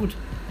 I'm good.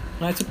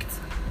 And I took it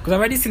because I've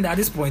already seen that at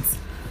this point.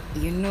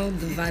 You know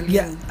the value.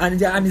 Yeah,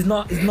 and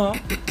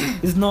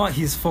it's not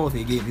his fault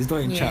again. He's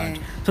not in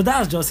charge. So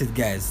that's just it,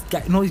 guys.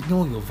 Know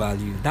your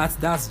value.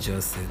 That's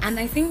just it. And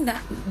I think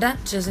that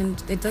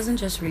doesn't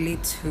just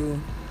relate to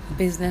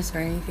business or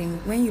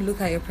anything. When you look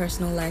at your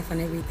personal life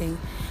and everything,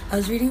 I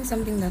was reading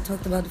something that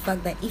talked about the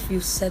fact that if you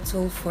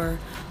settle for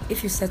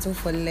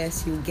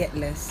less, you get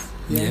less.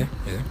 Yeah.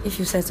 If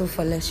you settle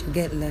for less, you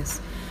get less.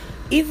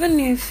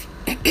 Even if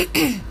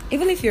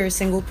you're a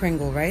single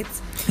Pringle, right?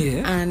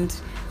 Yeah. And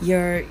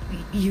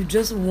you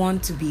just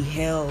want to be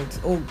held.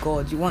 Oh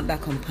God, you want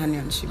that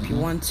companionship. You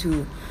want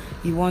to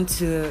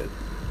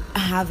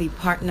have a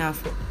partner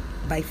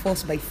by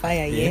force, by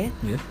fire. Yeah.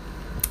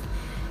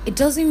 It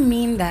doesn't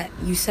mean that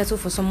you settle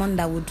for someone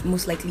that would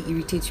most likely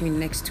irritate you in the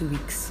next 2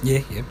 weeks.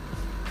 Yeah.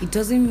 It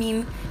doesn't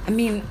mean. I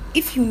mean,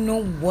 if you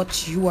know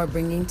what you are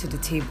bringing to the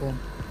table.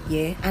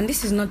 Yeah, and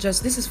this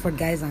is for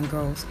guys and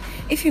girls.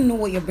 If you know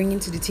what you're bringing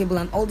to the table,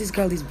 and all this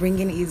girl is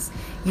bringing is,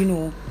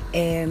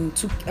 urgent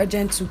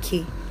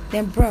 2K,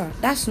 then bruh,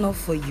 that's not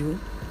for you.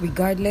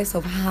 Regardless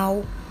of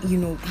how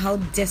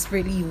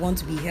desperately you want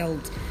to be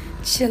held,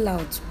 chill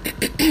out.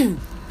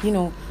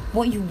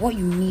 What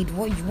you need,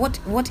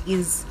 what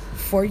is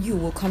for you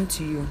will come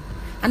to you.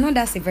 I know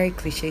that's a very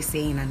cliche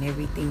saying and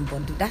everything,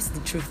 but that's the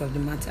truth of the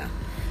matter.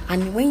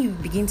 And when you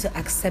begin to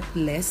accept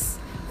less.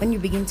 When you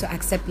begin to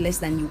accept less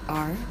than you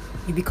are,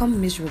 you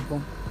become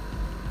miserable.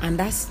 And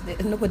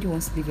nobody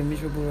wants to live a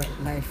miserable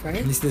life,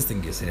 right? This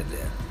thing you said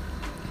there.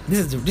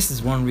 This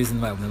is one reason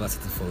why I've never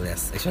settled for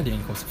less, especially when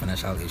it comes to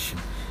financial issue.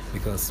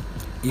 Because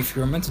if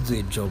you're meant to do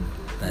a job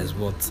that is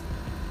worth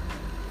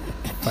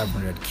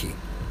 500k,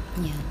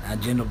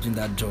 and you end up doing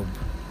that job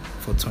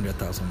for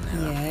 200,000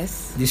 naira,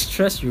 yes, the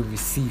stress you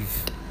receive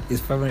is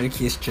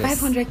 500k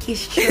stress. 500k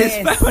stress.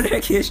 It's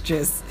 500k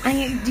stress.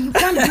 And you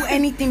can't do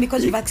anything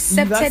because you've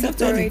accepted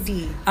it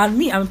already. And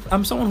me,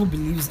 I'm someone who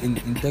believes in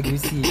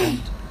integrity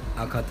and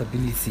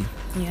accountability.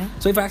 Yeah.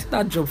 So if I accept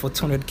that job for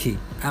 200k,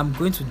 I'm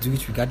going to do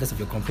it regardless of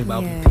your complaint,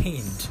 but I'll be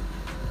pained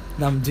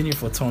that I'm doing it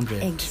for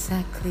 200.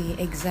 Exactly.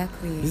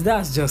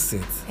 That's just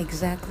it.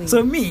 Exactly.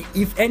 So me,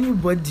 if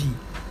anybody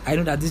I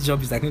know that this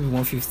job is like maybe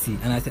 150,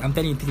 and I'm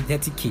telling you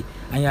 30k,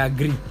 and you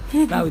agree,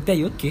 I will tell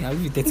you, okay, I'll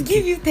give you 30k.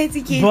 Give you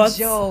 30k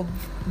job.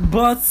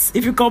 But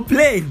if you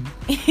complain,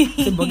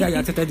 say, but guy, you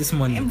accepted this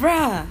money,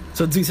 bruh.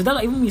 So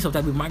that even me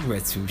sometimes with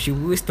Margaret too. She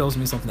always tells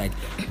me something like,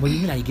 "But you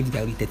mean that you give the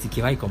guy only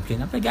 30k? Why you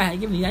complain?" I'm like, "Guy, I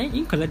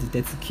ain't collect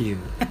the 30k.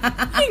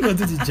 I ain't gonna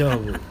do the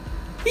job.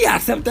 He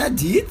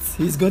accepted it.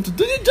 He's going to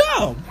do the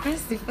job.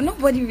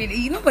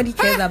 Nobody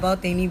cares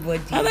about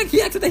anybody. I'm like, he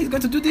accepted he's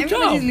going to do the job.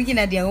 Everybody's looking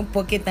at their own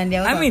pocket and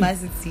their own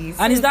capacities.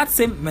 And it's that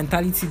same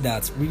mentality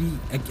that really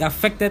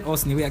affected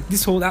us in a way. Like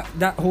this whole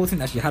that whole thing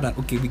that she had. That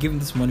okay, we give him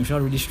this money. We should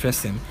not really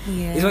stress him.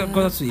 Yeah. It's what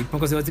got us to it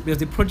because it was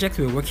the project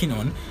we were working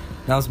on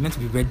that was meant to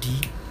be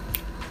ready.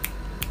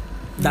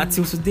 That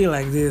till today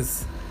like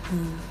this.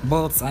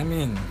 But I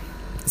mean,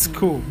 it's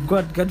cool.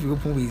 God will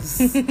open ways.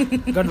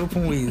 God will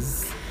open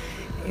ways.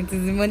 It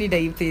is the money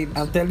that you paid.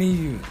 I'm telling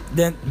you.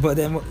 Then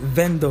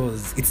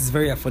vendors, it is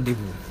very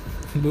affordable.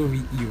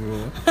 Glory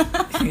euro.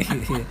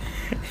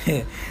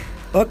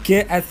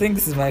 Okay, I think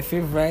this is my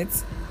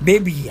favorite.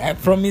 Baby,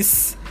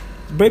 promise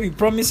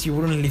you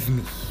wouldn't leave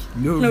me.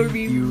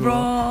 Glory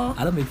euro.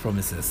 I don't make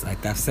promises.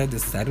 Like I've said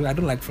this. I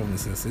don't like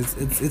promises.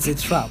 It's a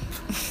trap.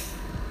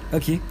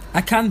 Okay,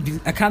 I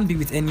can't be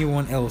with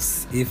anyone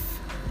else if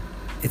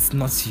it's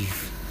not you.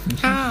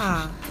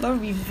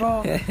 Glory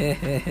bro.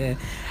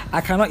 I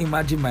cannot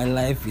imagine my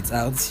life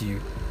without you.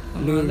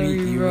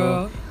 Glory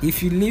bro.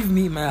 If you leave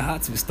me, my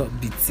heart will stop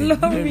beating.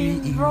 Glory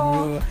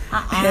bro.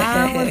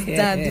 What's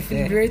that?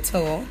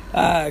 Defibrillator.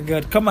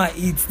 God, come and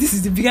eat. This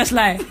is the biggest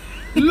lie.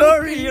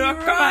 Glory,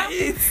 come and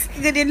eat.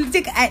 Then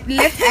take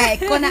left eye,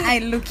 corner eye,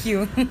 look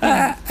you.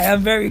 I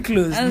am very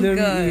close. Oh, Glory,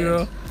 God.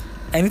 hero.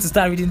 I need to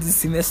start reading this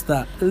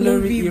semester.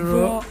 Glory,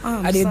 hero.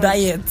 I did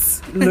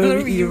diet.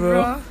 Glory,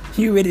 hero.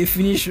 You where they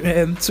finish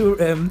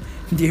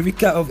the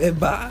Rika of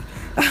Eba.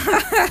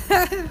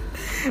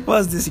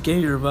 What's this? Can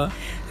you remember?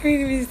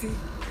 Really see.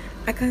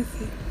 I can't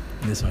see.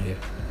 This one here.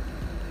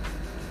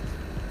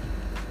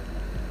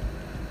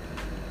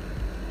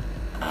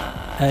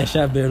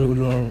 Aisha Beru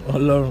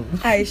Olorun.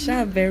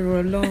 Aisha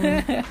Beru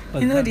Olorun.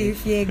 You know the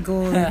fear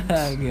God.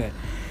 Good.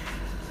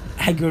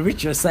 I go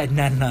reach your side,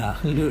 Nana.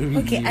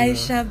 Okay,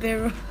 Aisha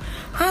Beru.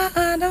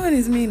 That one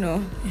is me,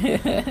 no.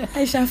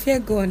 Aisha fear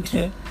God.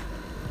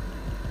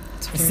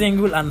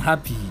 Single and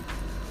happy.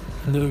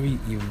 Glory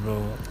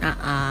hero.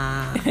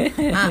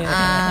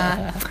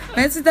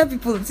 Man, Twitter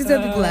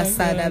people are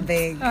sad, I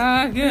beg.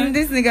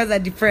 These niggas are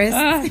depressed.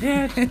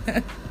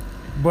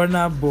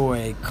 Burner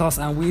boy, cause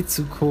I'm way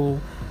too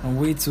cool. I'm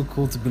way too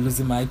cool to be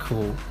losing my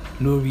cool.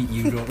 Glory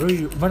hero.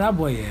 Burner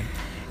boy,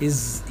 he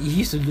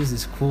used to lose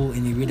his cool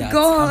in a way that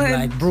God. I'm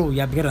like, bro,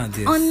 you're bigger than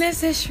this.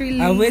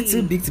 Unnecessarily. I'm way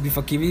too big to be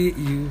fucking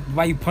you.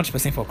 Why you punch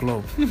person for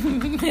club?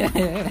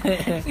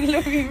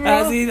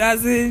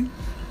 As in,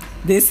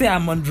 they say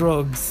I'm on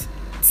drugs.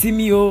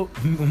 Timio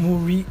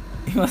Muri,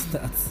 what's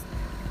that?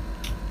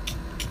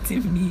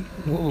 Timmy,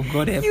 oh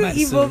God help you my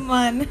evil soul.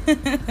 man.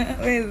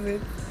 Where is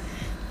it?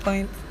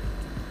 Point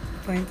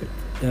it.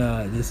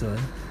 This one.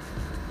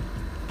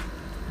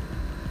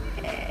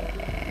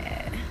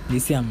 They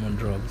say I'm on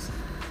drugs.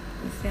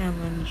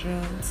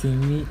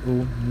 Timmy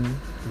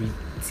Omuri.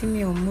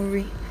 Timmy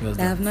Omuri that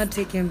I have not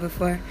taken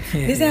before.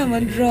 They say I'm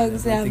on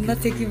drugs that I have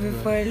not taken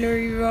before.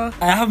 Lori Raw.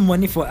 I have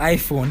money for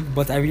iPhone,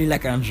 but I really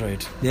like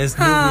Android. There's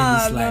no way in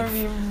this life.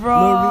 Lori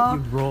Raw.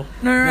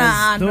 No.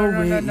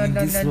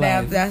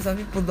 There are some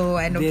people though.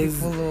 I know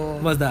people though.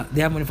 What's that?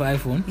 They have money for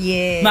iPhone?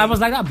 Yeah. No, I was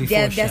like that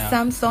before. Their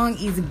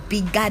Samsung is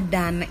bigger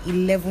than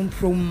 11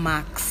 Pro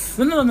Max.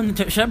 No.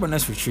 Share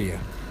bonus with you.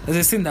 There's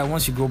a thing that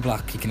once you go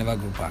black, you can never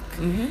go back.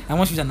 And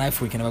once you use an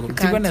iPhone, you can never go back.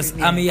 To be honest,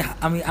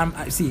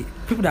 I see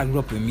people that grew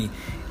up with me,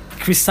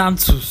 Chris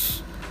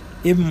Santos,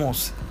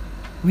 Amos,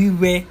 we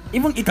were,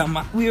 even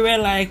Itama, we were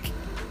like,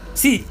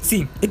 see,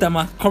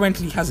 Itama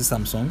currently has a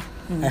Samsung.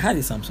 I had a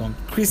Samsung.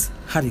 Chris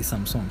had a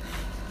Samsung.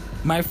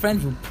 My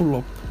friends would pull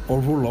up or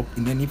roll up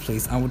in any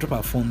place and would drop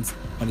our phones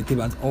on the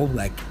table and all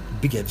like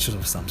big editions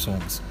of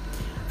Samsungs.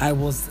 I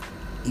was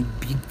a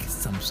big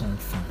Samsung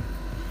fan.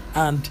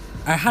 And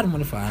I had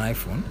money for an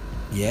iPhone,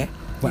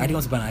 but I didn't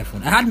want to buy an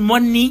iPhone. I had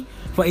money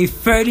for a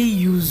fairly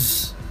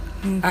used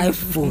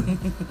iPhone.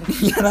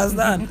 You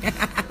understand?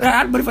 I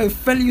had money for a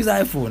fairly used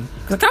iPhone.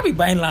 Because I can't be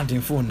buying land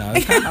in phone now.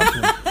 It can't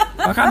happen.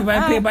 I can't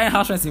be buying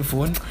house rent in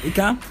phone. It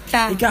can't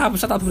happen.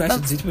 Shut up,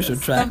 people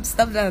should try.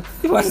 Stop that.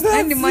 What's that?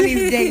 When the money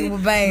is there, you will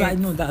buy it. Right,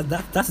 no,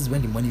 that is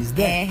when the money is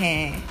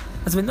there.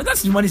 That's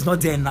the money is not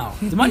there now.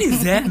 The money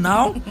is there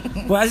now,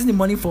 but I need the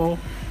money for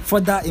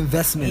that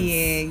investment.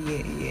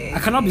 Yeah. I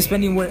cannot be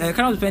spending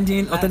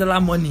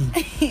 $100 money.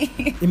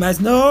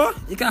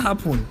 It can't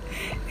happen.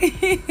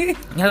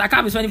 I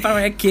can't be spending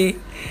 500k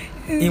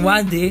in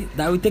one day.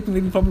 That will take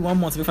me probably 1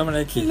 month to pay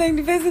 500k. Like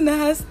the person that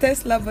has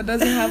Tesla but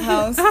doesn't have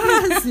house.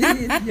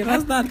 You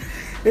understand?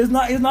 It's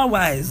not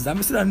wise.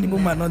 I'm still a new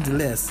man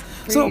nonetheless.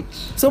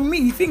 So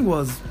me, the thing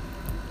was,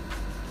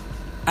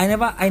 I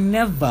never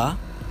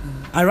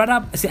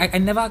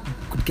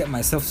could get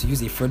myself to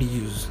use a fairly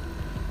used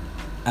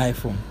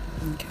iPhone.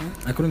 Okay.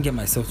 I couldn't get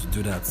myself to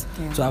do that.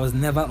 Yeah. So I was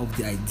never of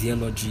the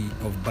ideology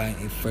of buying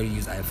a fairly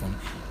used iPhone.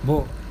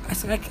 But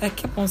I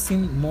kept on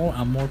seeing more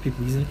and more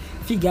people using.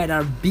 If you guys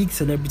are big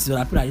celebrities or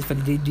people that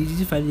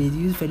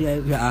use fairly,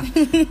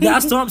 there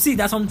are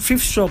some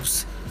thrift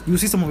shops. You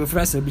see some of your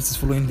favorite celebrities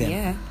following them.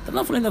 Yeah. They're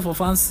not following them for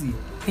fancy.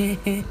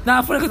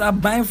 Now following because I'm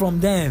buying from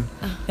them.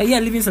 Yeah,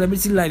 living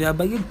celebrity life,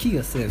 but you kill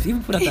yourself.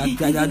 Even people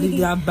that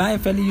they are buying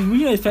fairly used.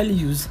 You know it's fairly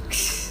used.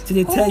 So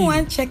they tell Who you.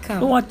 want check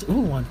out?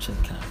 Who want check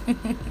out?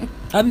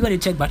 How be when they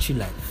check battery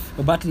life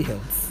or battery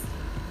health?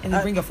 And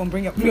bring your phone,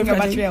 bring your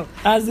battery out.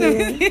 As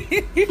in,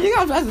 you know what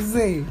I'm trying to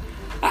say.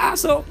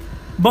 So,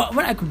 but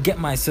when I could get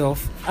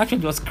myself, actually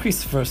it was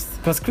Chris first,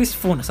 because Chris'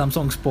 phone,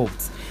 Samsung spoke,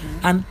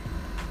 and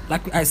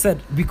like I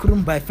said, we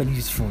couldn't buy fairly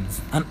used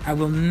phones, and I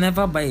will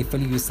never buy a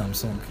fairly used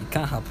Samsung. It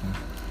can't happen.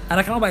 And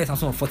I cannot buy a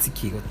Samsung of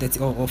 40k or 30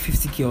 or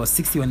 50k or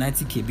 60 or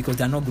 90k because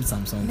they are not good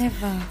Samsungs.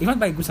 Never. If I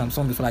buy a good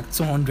Samsung, it's for like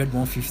 200,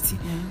 150.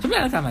 So maybe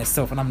I look at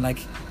myself and I'm like,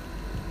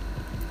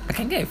 I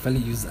can get a fairly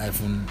used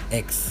iPhone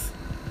X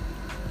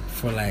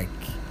for like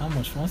how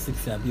much?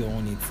 160 or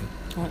 180.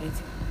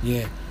 180.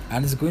 Yeah,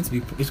 and it's going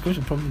to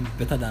probably be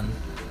better than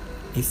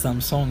a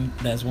Samsung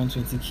that's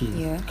 120k.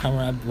 Yeah.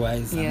 Camera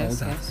wise and all Yes,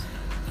 that. yes.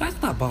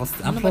 That's not about.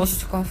 And Nobody plus,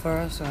 should come for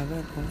us, so I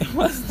don't come.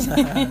 what's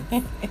that?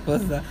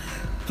 What's that?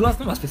 Plus,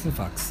 not specific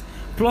facts.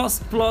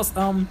 Plus,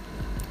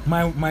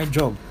 my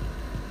job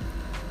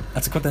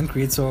as a content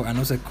creator and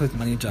also a content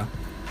manager,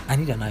 I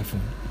need an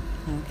iPhone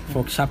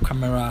for sharp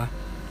camera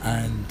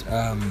and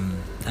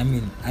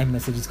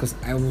iMessages because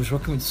I was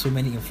working with so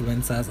many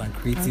influencers and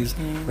creatives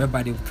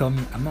whereby they would tell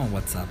me I'm not on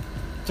WhatsApp.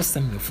 Just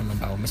send me your phone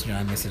number or message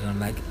on iMessage, and I'm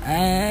like,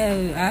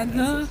 I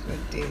know.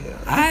 Yeah.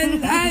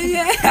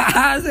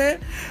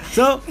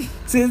 So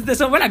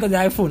when I got the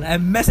iPhone, I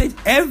messaged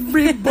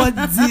everybody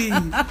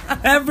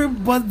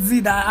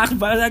that asked me,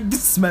 like,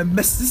 this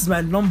is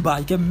my number.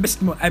 You can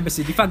message me on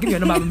iMessage. If I give you a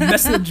number, I will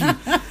message you.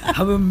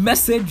 I will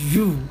message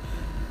you.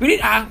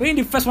 Within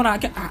the first one,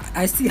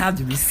 I still have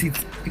the receipt.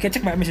 You can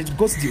check my message.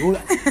 Go to the old.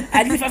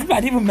 I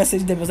didn't even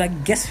message them. I was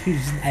like, guess who's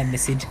using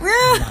iMessage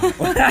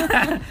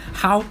now?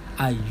 How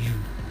are you?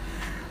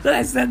 So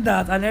I said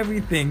that and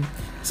everything.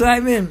 So I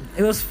mean,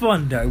 it was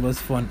fun though. It was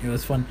fun.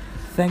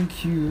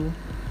 Thank you,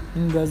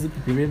 Ngozi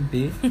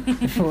Pipirempe,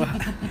 for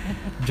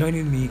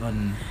joining me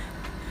on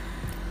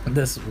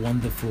this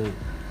wonderful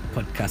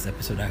podcast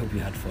episode. I hope you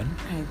had fun.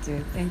 I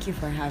did. Thank you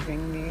for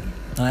having me.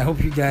 And I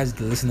hope you guys,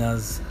 the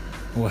listeners,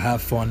 will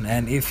have fun.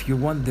 And if you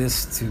want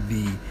this to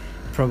be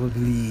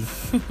probably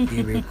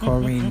a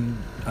recurring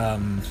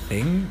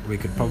thing, we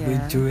could probably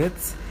do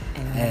it.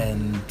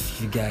 And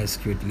you guys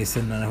could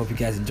listen, and I hope you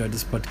guys enjoyed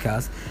this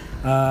podcast.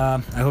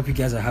 I hope you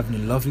guys are having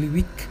a lovely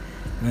week.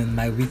 And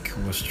my week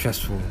was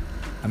stressful.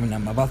 I mean,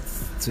 I'm about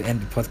to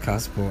end the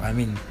podcast, but I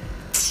mean,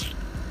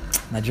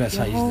 Nigeria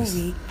shall use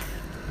this.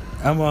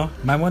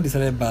 My mom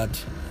decided bad.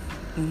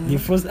 They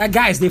froze,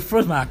 they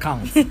froze my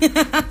account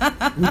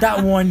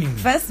without warning.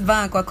 First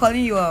Bank, we're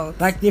calling you out.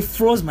 Like they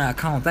froze my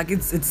account. Like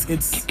it's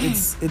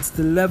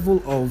the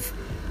level of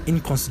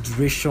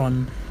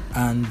inconsideration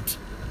and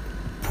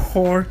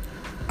poor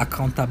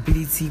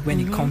accountability when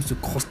it comes to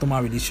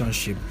customer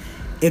relationship.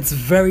 It's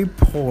very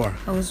poor.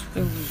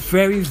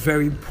 Very,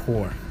 very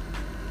poor.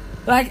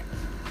 Like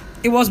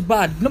it was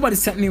bad. Nobody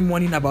sent me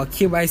warning about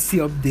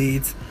KYC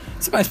updates.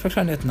 See my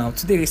Spectral Net now.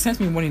 Today they sent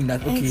me warning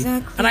that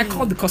and I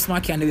called the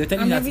customer care and they were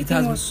telling me that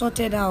everything was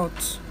sorted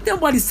out.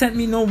 Nobody sent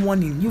me no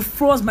warning. You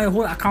froze my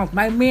whole account,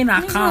 my main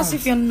account. As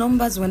if your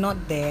numbers were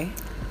not there.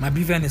 My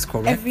BVN is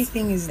correct.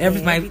 Everything is there.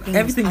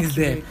 Everything is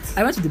there.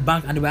 I went to the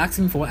bank and they were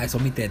asking me for what I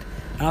submitted.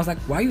 And I was like,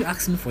 why are you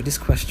asking me for these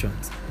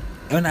questions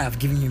when I have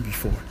given you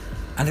before?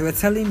 And they were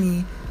telling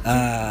me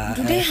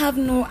do they have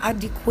no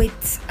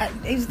adequate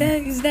is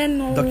there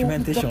no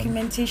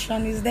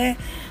documentation? Is there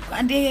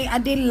are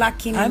they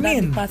lacking in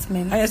that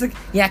department? I was like,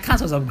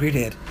 account was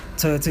upgraded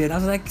to it. I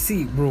was like,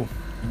 see bro,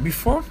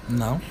 before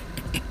now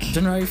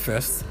January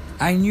 1st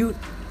I knew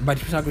by the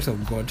special grace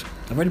of God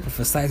I've already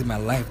prophesied in my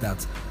life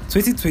that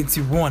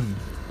 2021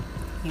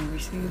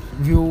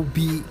 will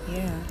be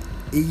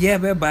a year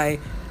whereby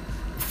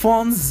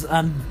funds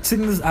and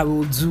things I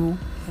will do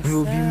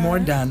will be more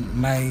than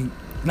my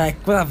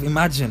what I've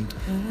imagined.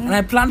 And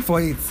I planned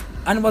for it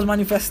and it was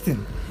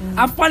manifesting.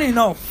 And funny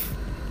enough,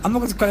 I'm not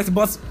going to collect it,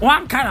 but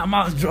one kind of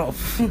amount drop.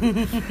 See,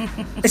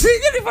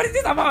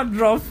 this amount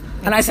drop.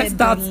 And I set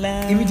that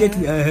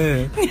immediately.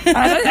 And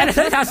I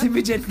set that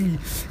immediately.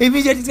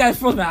 Immediately, I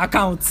froze my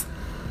account.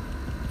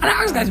 And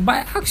I asked guys, but I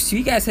asked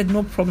you guys said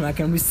no problem. I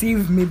can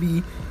receive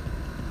maybe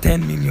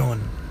 10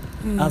 million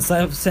and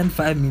send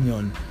 5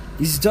 million.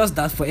 It's just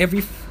that for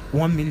every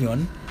 1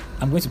 million,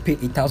 I'm going to pay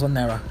 8,000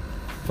 naira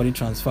for the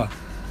transfer.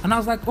 And I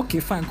was like,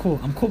 okay, fine, cool.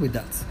 I'm cool with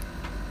that.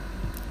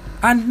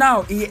 And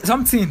now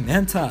something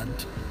entered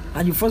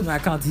and you froze my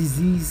account.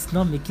 It's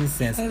not making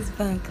sense. First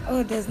Bank.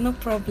 Oh, there's no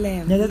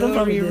problem. Yeah, there's no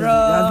problem.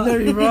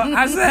 There's no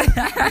I said,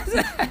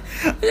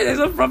 there's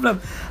no problem.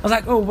 I was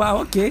like, oh wow,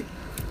 okay.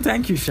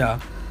 Thank you, Sha.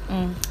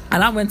 And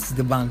I went to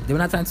the bank. They were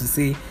not trying to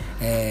say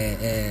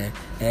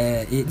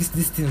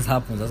This things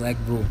happens. I was like,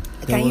 bro,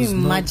 there Can you was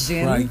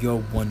imagine? no prior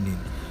warning.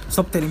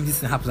 Stop telling me this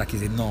thing happens like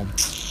it's a norm.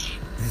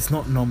 It's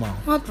not normal.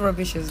 What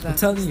rubbish is that? I'm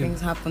telling These you.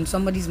 things happen.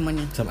 Somebody's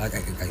money. So I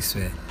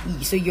swear.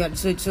 So you are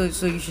so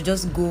you should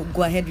just go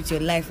ahead with your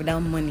life without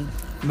money.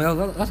 Well,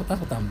 that's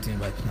what I'm doing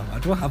right now. I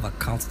don't have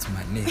account to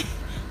my name.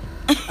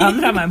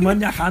 I'm not my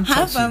money. I can't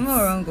touch Have it.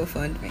 more on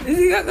GoFundMe. Is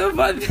it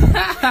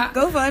GoFundMe?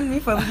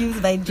 GoFundMe from Gives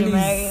by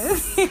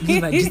Jemarius.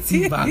 Use my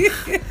GT bank.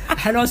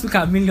 I don't look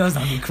at millions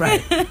and be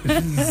crying.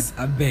 Please,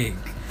 I beg.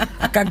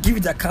 I can't give you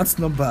the account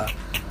number.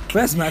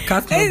 Where's my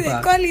account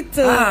number? Call it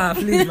to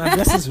Please, my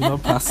blessings will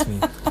not pass me.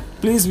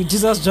 Please, with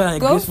Jesus joy and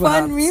grateful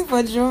heart, GoFundMe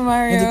for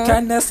Jemarius. in the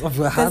kindness of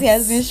your heart. Because he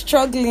has been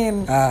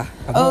struggling.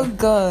 Oh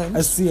God.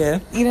 I see.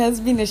 It has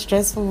been a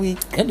stressful week.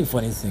 And the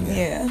funny thing.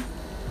 Yeah.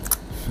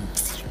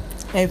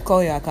 I've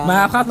called your account.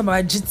 My account number,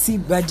 my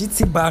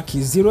GT bank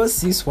is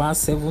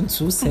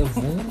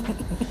 061727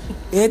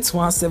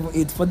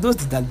 8178. For those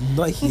that did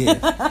not hear,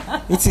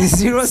 it is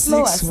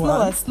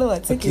 061. Slower.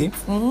 Take Okay. it.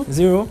 Mm-hmm.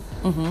 0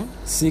 Mm-hmm.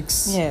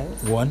 6 Yes.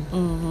 1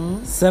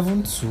 Mm-hmm.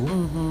 72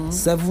 Mm-hmm.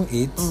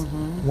 78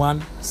 Mm-hmm.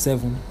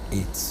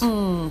 178.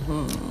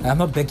 Mm-hmm. I'm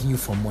not begging you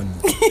for money.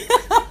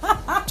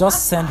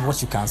 Just send what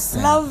you can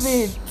send. Love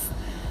it.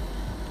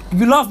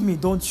 You love me,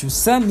 don't you?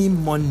 Send me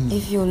money.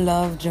 If you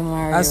love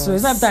Jemarius, I swear,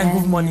 it's not time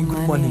good money.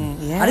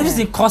 Yeah. And if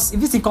it costs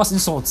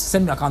insults,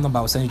 send me your account number,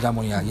 I'll send you that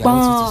money. Yeah,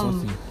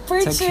 Bam.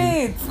 Preach Thank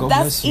it. you. God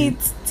That's bless you. it.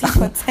 Tit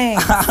for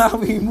tat.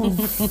 We move.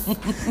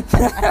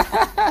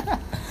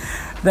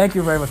 Thank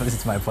you very much for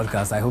listening to my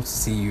podcast. I hope to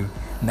see you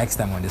next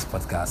time on this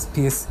podcast.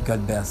 Peace,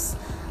 God bless.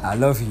 I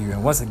love you.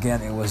 And once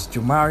again, it was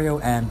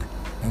Jumario and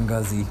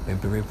Ngozi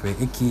Peperepe,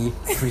 aka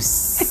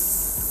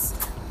Chris.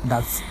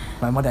 That's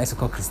my mother used to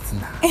call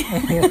Christina.